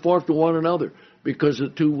back and forth to one another because the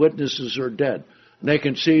two witnesses are dead. And they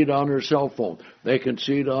can see it on their cell phone. They can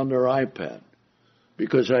see it on their iPad.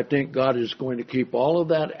 Because I think God is going to keep all of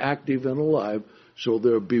that active and alive so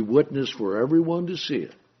there'll be witness for everyone to see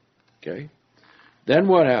it. Okay? Then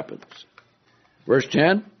what happens? Verse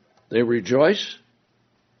 10, they rejoice.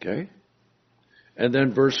 Okay? And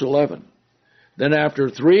then verse 11. Then after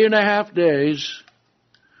 3.5 days,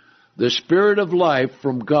 the Spirit of life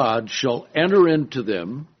from God shall enter into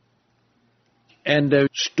them, and they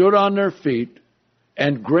stood on their feet,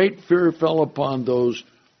 and great fear fell upon those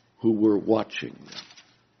who were watching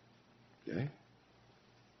them. Okay?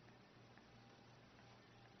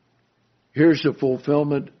 Here's the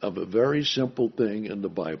fulfillment of a very simple thing in the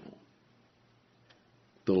Bible.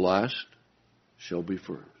 The last shall be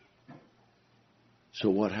first. So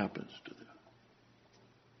what happens to them?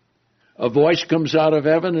 A voice comes out of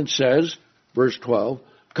heaven and says, verse 12,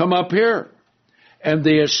 come up here. And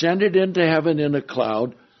they ascended into heaven in a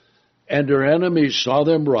cloud, and their enemies saw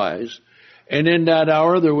them rise. And in that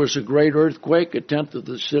hour there was a great earthquake. 1/10 of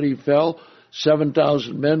the city fell.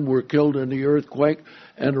 7,000 men were killed in the earthquake,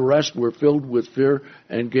 and the rest were filled with fear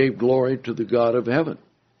and gave glory to the God of heaven.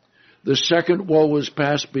 The second woe was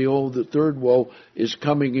past. Behold, the third woe is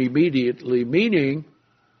coming immediately, meaning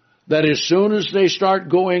that as soon as they start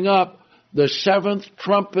going up, the seventh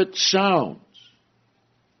trumpet sounds.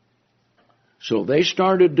 So they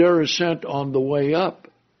started their ascent on the way up.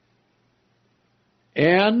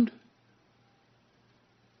 And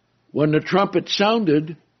when the trumpet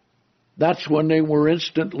sounded, that's when they were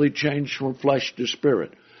instantly changed from flesh to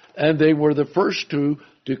spirit. And they were the first two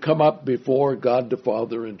to come up before God the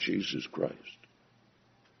Father and Jesus Christ.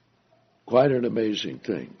 Quite an amazing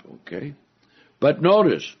thing, okay? But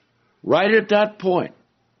notice, right at that point,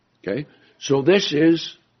 okay, so this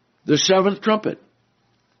is the seventh trumpet,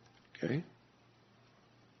 okay?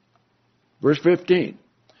 Verse 15,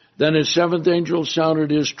 then his seventh angel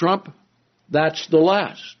sounded his trump. That's the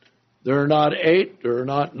last. There are not 8, there are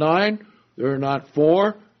not 9, there are not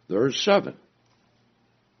 4, there are 7.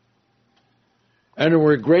 And there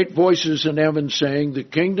were great voices in heaven saying, the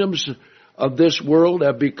kingdoms of this world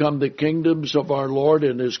have become the kingdoms of our Lord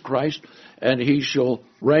and his Christ, and he shall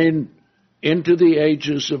reign into the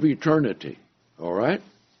ages of eternity. All right?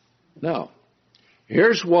 Now,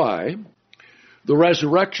 here's why the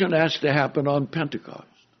resurrection has to happen on Pentecost.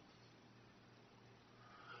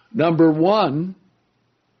 Number one,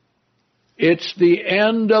 it's the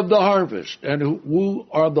end of the harvest. And who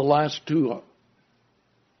are the last two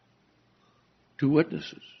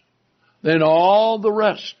witnesses? Then all the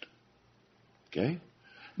rest. Okay?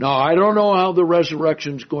 Now, I don't know how the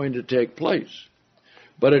resurrection is going to take place.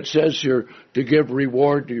 But it says here, to give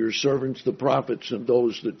reward to your servants, the prophets, and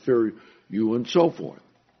those that fear you, and so forth.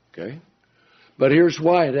 Okay? But here's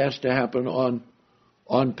why it has to happen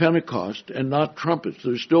on Pentecost and not trumpets.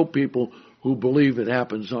 There's still people who believe it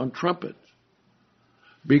happens on trumpets.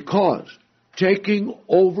 Because taking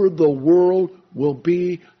over the world will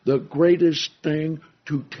be the greatest thing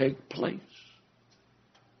to take place.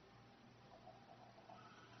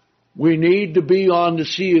 We need to be on the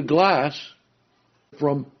sea of glass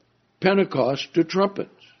from Pentecost to trumpets.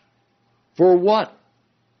 For what?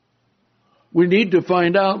 We need to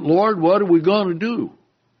find out, Lord, what are we going to do?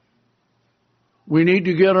 We need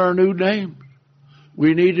to get our new names.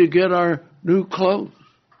 We need to get our new clothes.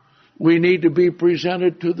 We need to be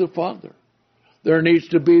presented to the Father. There needs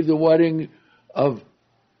to be the wedding of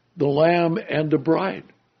the Lamb and the bride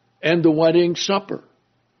and the wedding supper.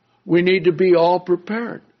 We need to be all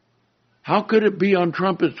prepared. How could it be on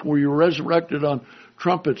trumpets where you're resurrected on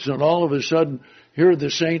trumpets and all of a sudden here the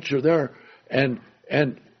saints are there and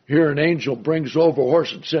here an angel brings over a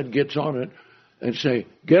horse and said gets on it and say,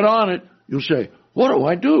 get on it. You'll say,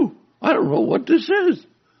 what do? I don't know what this is.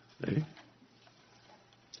 See?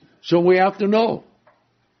 So we have to know.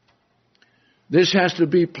 This has to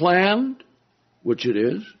be planned, which it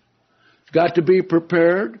is. It's got to be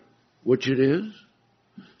prepared, which it is.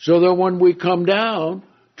 So that when we come down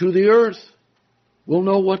to the earth, we'll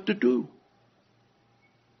know what to do.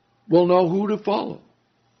 We'll know who to follow.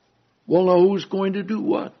 We'll know who's going to do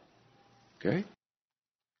what. Okay?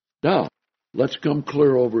 Now, let's come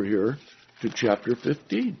clear over here to chapter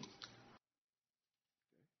 15.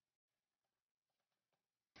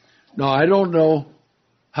 Now, I don't know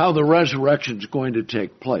how the resurrection is going to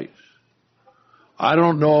take place. I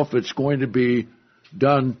don't know if it's going to be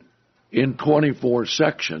done in 24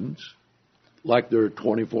 sections, like there are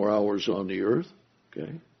 24 hours on the earth.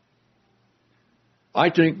 Okay? I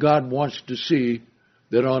think God wants to see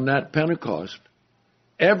that on that Pentecost,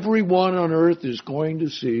 everyone on earth is going to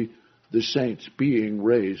see the saints being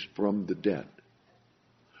raised from the dead.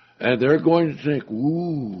 And they're going to think,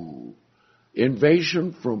 ooh,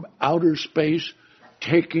 invasion from outer space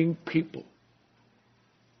taking people.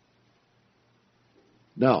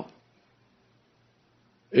 Now,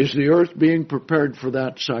 is the earth being prepared for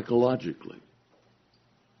that psychologically?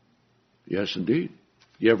 Yes, indeed.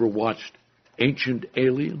 You ever watched Ancient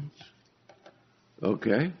Aliens?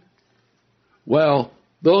 Okay. Well,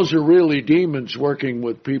 those are really demons working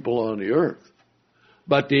with people on the earth.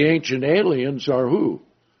 But the ancient aliens are who?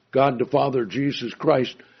 God the Father, Jesus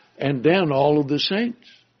Christ, and then all of the saints.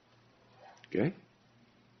 Okay?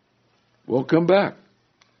 We'll come back.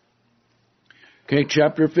 Okay,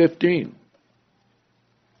 chapter 15.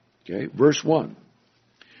 Okay, verse 1.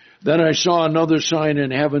 Then I saw another sign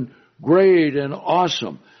in heaven, great and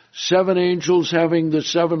awesome, 7 angels having the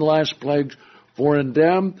 7 last plagues, for in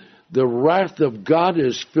them the wrath of God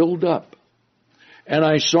is filled up. And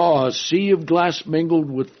I saw a sea of glass mingled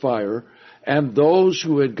with fire, and those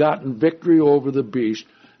who had gotten victory over the beast.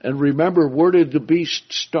 And remember, where did the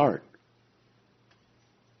beast start?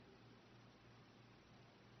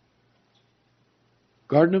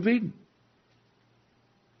 Garden of Eden.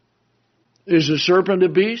 Is the serpent a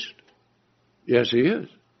beast? Yes, he is.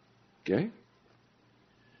 Okay.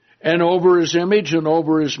 And over his image and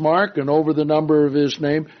over his mark and over the number of his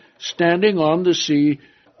name, standing on the sea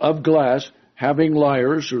of glass, having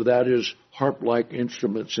lyres, or that is harp-like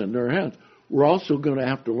instruments in their hands. We're also going to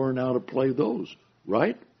have to learn how to play those,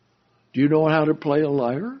 right? Do you know how to play a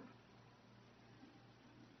lyre?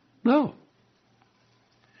 No.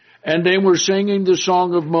 And they were singing the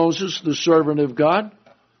song of Moses, the servant of God.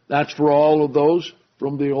 That's for all of those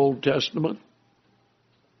from the Old Testament.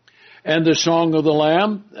 And the song of the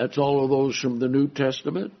Lamb, that's all of those from the New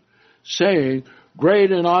Testament, saying,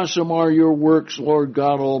 great and awesome are your works, Lord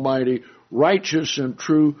God Almighty. Righteous and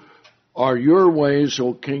true are your ways,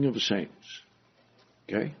 O King of saints.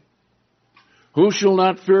 Okay? Who shall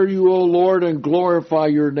not fear you, O Lord, and glorify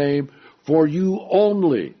your name? For you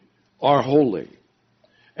only are holy.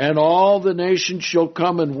 And all the nations shall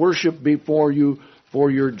come and worship before you, for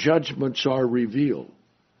your judgments are revealed.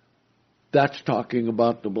 That's talking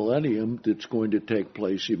about the millennium that's going to take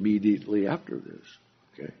place immediately after this.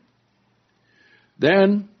 Okay.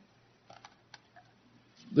 Then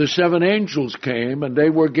the 7 angels came, and they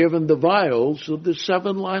were given the vials of the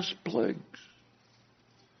 7 last plagues.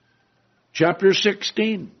 Chapter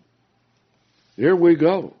 16. Here we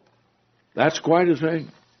go. That's quite a thing.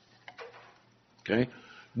 Okay.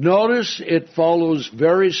 Notice it follows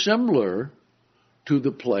very similar to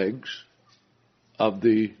the plagues of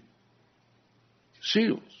the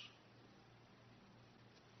seals.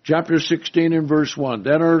 Chapter 16 and verse 1.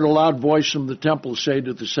 Then I heard a loud voice from the temple say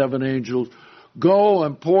to the 7 angels, go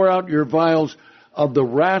and pour out your vials of the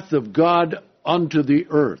wrath of God unto the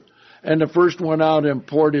earth. And the first went out and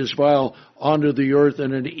poured his vial onto the earth,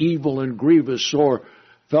 and an evil and grievous sore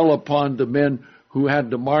fell upon the men who had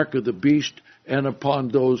the mark of the beast and upon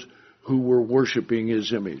those who were worshiping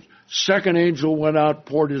his image. Second angel went out,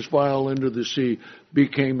 poured his vial into the sea,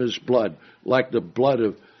 became as blood, like the blood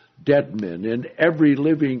of dead men, and every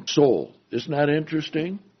living soul. Isn't that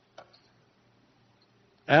interesting?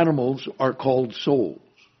 animals are called souls.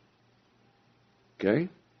 Okay?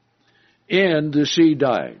 And the sea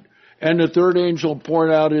died. And the third angel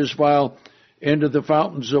poured out his vial into the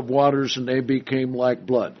fountains of waters, and they became like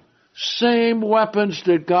blood. Same weapons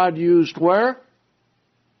that God used where?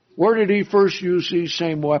 Where did he first use these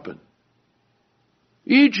same weapons?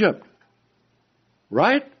 Egypt.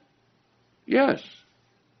 Right? Yes.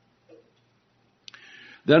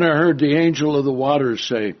 Then I heard the angel of the waters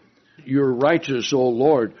say, "You're righteous, O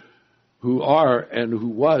Lord, who are and who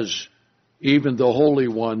was, even the Holy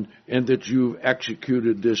One, and that you've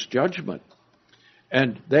executed this judgment.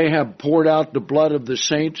 And they have poured out the blood of the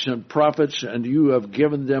saints and prophets, and you have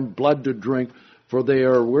given them blood to drink, for they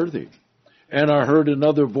are worthy." And I heard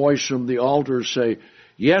another voice from the altar say,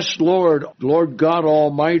 "Yes, Lord, Lord God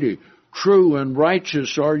Almighty, true and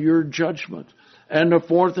righteous are your judgments." And the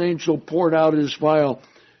fourth angel poured out his vial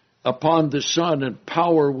upon the sun, and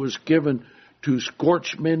power was given to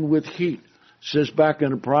scorch men with heat. It says back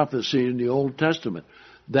in a prophecy in the Old Testament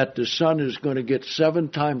that the sun is going to get 7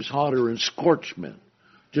 times hotter and scorch men,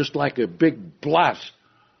 just like a big blast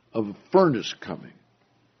of a furnace coming.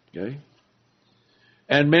 Okay?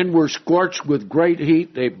 And men were scorched with great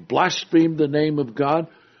heat. They blasphemed the name of God,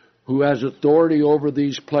 who has authority over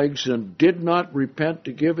these plagues, and did not repent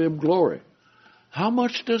to give him glory. How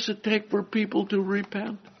much does it take for people to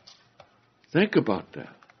repent? Think about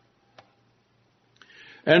that.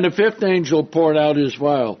 And the fifth angel poured out his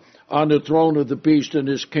vial on the throne of the beast, and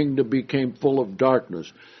his kingdom became full of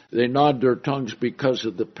darkness. They gnawed their tongues because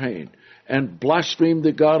of the pain, and blasphemed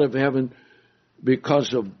the God of heaven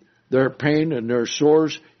because of their pain and their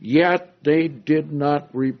sores, yet they did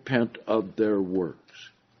not repent of their works.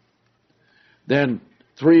 Then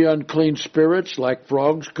 3 unclean spirits, like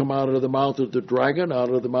frogs, come out of the mouth of the dragon, out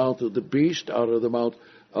of the mouth of the beast, out of the mouth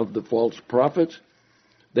of the false prophets.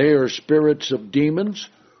 They are spirits of demons,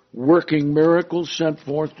 working miracles sent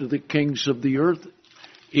forth to the kings of the earth,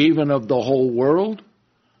 even of the whole world,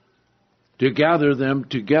 to gather them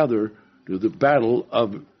together to the battle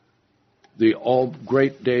of the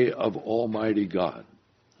great day of Almighty God.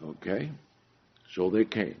 Okay? So they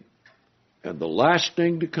came. And the last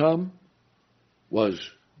thing to come was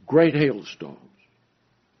great hailstones,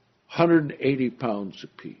 180 pounds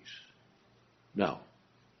apiece. Now,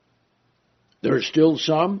 there are still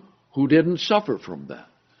some who didn't suffer from that,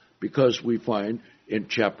 because we find in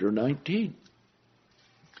chapter 19.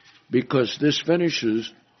 Because this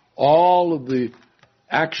finishes all of the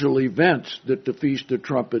actual events that the Feast of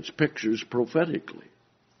Trumpets pictures prophetically.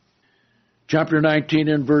 Chapter 19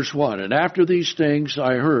 and verse 1, "And after these things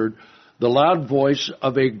I heard the loud voice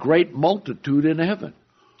of a great multitude in heaven."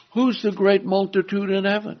 Who's the great multitude in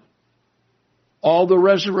heaven? All the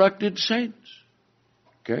resurrected saints.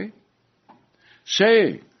 Okay?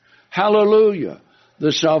 "Saying, Hallelujah,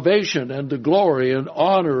 the salvation and the glory and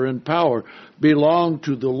honor and power belong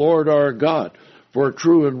to the Lord our God, for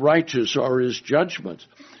true and righteous are his judgments.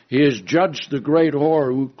 He has judged the great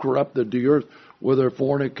whore who corrupted the earth with her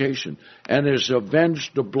fornication, and has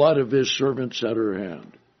avenged the blood of his servants at her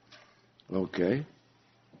hand." Okay.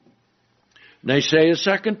 And they say a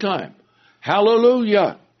second time,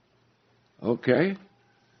 "Hallelujah." Okay.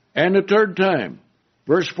 And the third time,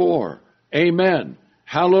 verse 4, "Amen,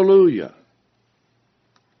 hallelujah."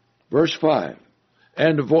 Verse 5,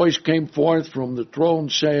 "And a voice came forth from the throne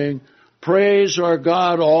saying, Praise our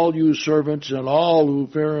God, all you servants, and all who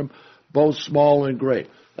fear him, both small and great."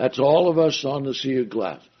 That's all of us on the Sea of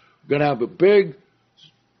Glass. We're going to have a big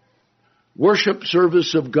worship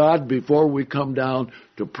service of God before we come down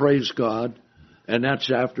to praise God, and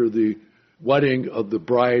that's after the wedding of the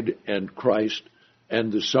bride and Christ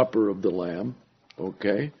and the supper of the Lamb.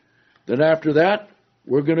 Okay? Then after that,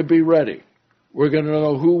 we're going to be ready. We're going to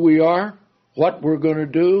know who we are, what we're going to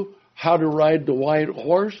do, how to ride the white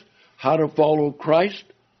horse, how to follow Christ,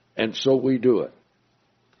 and so we do it.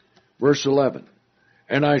 Verse 11,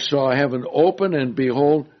 "And I saw heaven open, and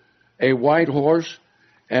behold, a white horse,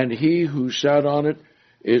 and he who sat on it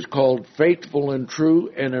is called Faithful and True,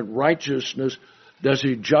 and in righteousness does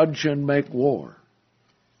he judge and make war.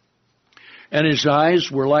 And his eyes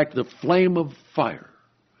were like the flame of fire.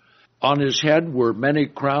 On his head were many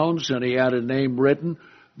crowns, and he had a name written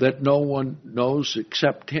that no one knows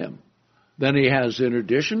except him." Then he has, in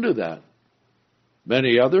addition to that,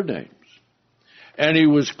 many other names. "And he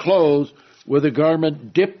was clothed with a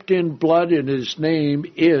garment dipped in blood, and his name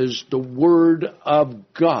is the Word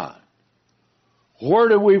of God." Where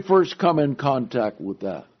did we first come in contact with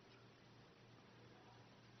that?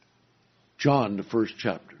 John, the first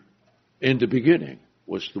chapter. "In the beginning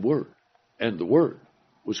was the Word, and the Word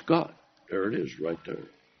was God." There it is right there.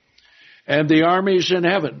 And the armies in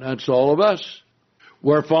heaven, that's all of us,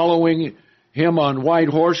 were following him on white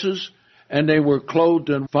horses, and they were clothed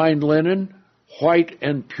in fine linen, white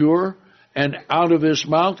and pure, and out of his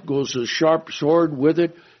mouth goes a sharp sword. With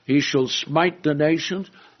it he shall smite the nations,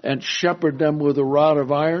 and shepherd them with a rod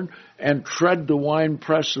of iron, and tread the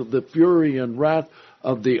winepress of the fury and wrath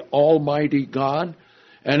of the Almighty God.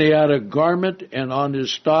 And he had a garment, and on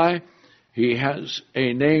his thigh he has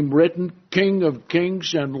a name written, King of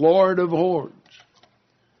Kings and Lord of Lords.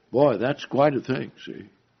 Boy, that's quite a thing, see.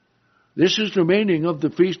 This is the meaning of the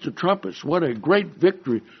Feast of Trumpets. What a great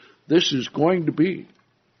victory this is going to be.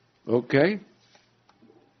 Okay?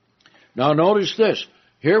 Now notice this.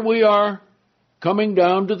 Here we are coming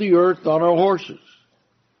down to the earth on our horses.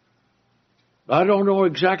 I don't know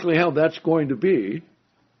exactly how that's going to be,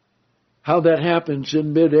 how that happens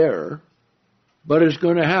in midair, but it's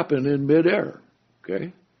going to happen in midair.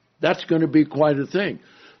 Okay? That's going to be quite a thing.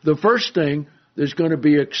 The first thing that's going to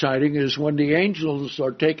be exciting is when the angels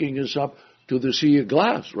are taking us up to the sea of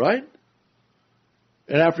glass, right?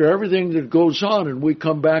 And after everything that goes on and we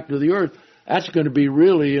come back to the earth, that's going to be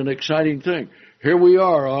really an exciting thing. Here we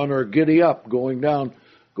are on our giddy up, going down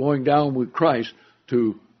with Christ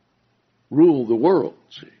to rule the world,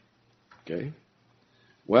 see? Okay?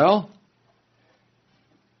 Well,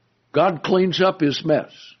 God cleans up his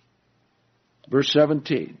mess. Verse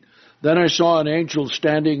 17. Then I saw an angel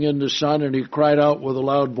standing in the sun, and he cried out with a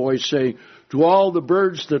loud voice, saying, to all the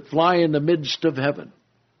birds that fly in the midst of heaven,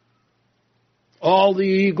 all the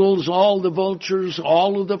eagles, all the vultures,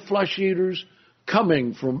 all of the flesh eaters,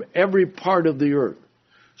 coming from every part of the earth,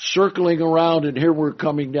 circling around, and here we're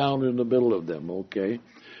coming down in the middle of them, okay?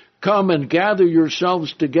 Come and gather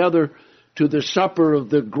yourselves together to the supper of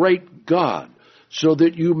the great God, so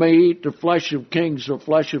that you may eat the flesh of kings, the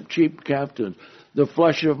flesh of chief captains, the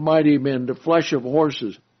flesh of mighty men, the flesh of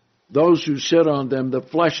horses, those who sit on them, the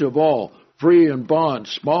flesh of all, free and bond,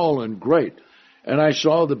 small and great. And I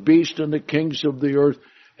saw the beast and the kings of the earth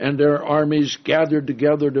and their armies gathered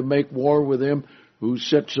together to make war with him who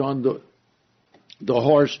sits on the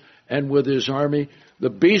horse and with his army. The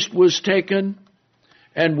beast was taken,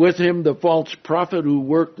 and with him the false prophet who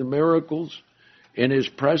worked the miracles in his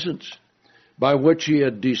presence, by which he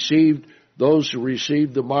had deceived those who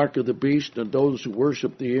received the mark of the beast and those who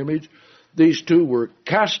worship the image. These two were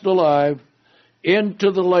cast alive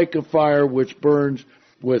into the lake of fire, which burns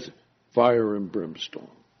with fire and brimstone.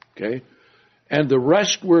 Okay? And the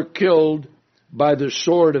rest were killed by the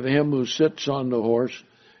sword of him who sits on the horse,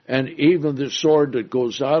 and even the sword that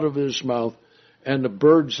goes out of his mouth, and the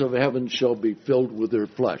birds of heaven shall be filled with their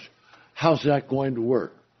flesh. How's that going to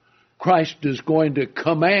work? Christ is going to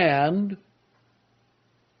command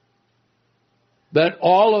that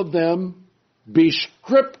all of them be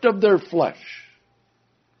stripped of their flesh,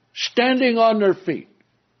 standing on their feet.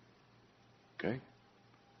 Okay?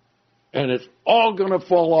 And it's all going to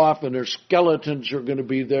fall off, and their skeletons are going to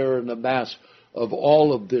be there in the mass of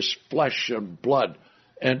all of this flesh and blood.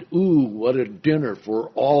 And ooh, what a dinner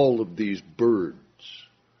for all of these birds.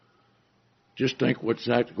 Just think what's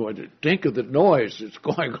that going to... Think of the noise that's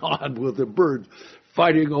going on with the birds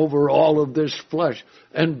fighting over all of this flesh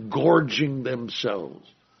and gorging themselves.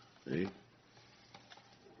 See?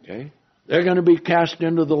 Okay? They're going to be cast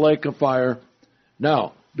into the lake of fire.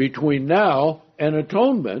 Now, between now and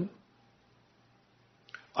atonement,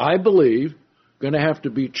 I believe going to have to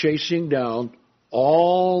be chasing down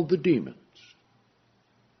all the demons.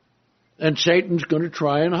 And Satan's going to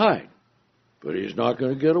try and hide, but he's not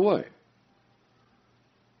going to get away.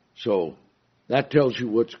 So that tells you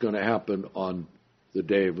what's going to happen on the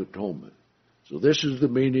Day of Atonement. So this is the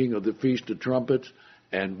meaning of the Feast of Trumpets,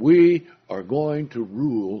 and we are going to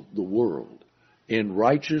rule the world in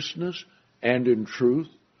righteousness and in truth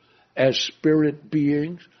as spirit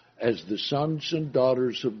beings, as the sons and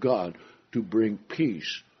daughters of God, to bring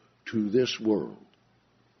peace to this world.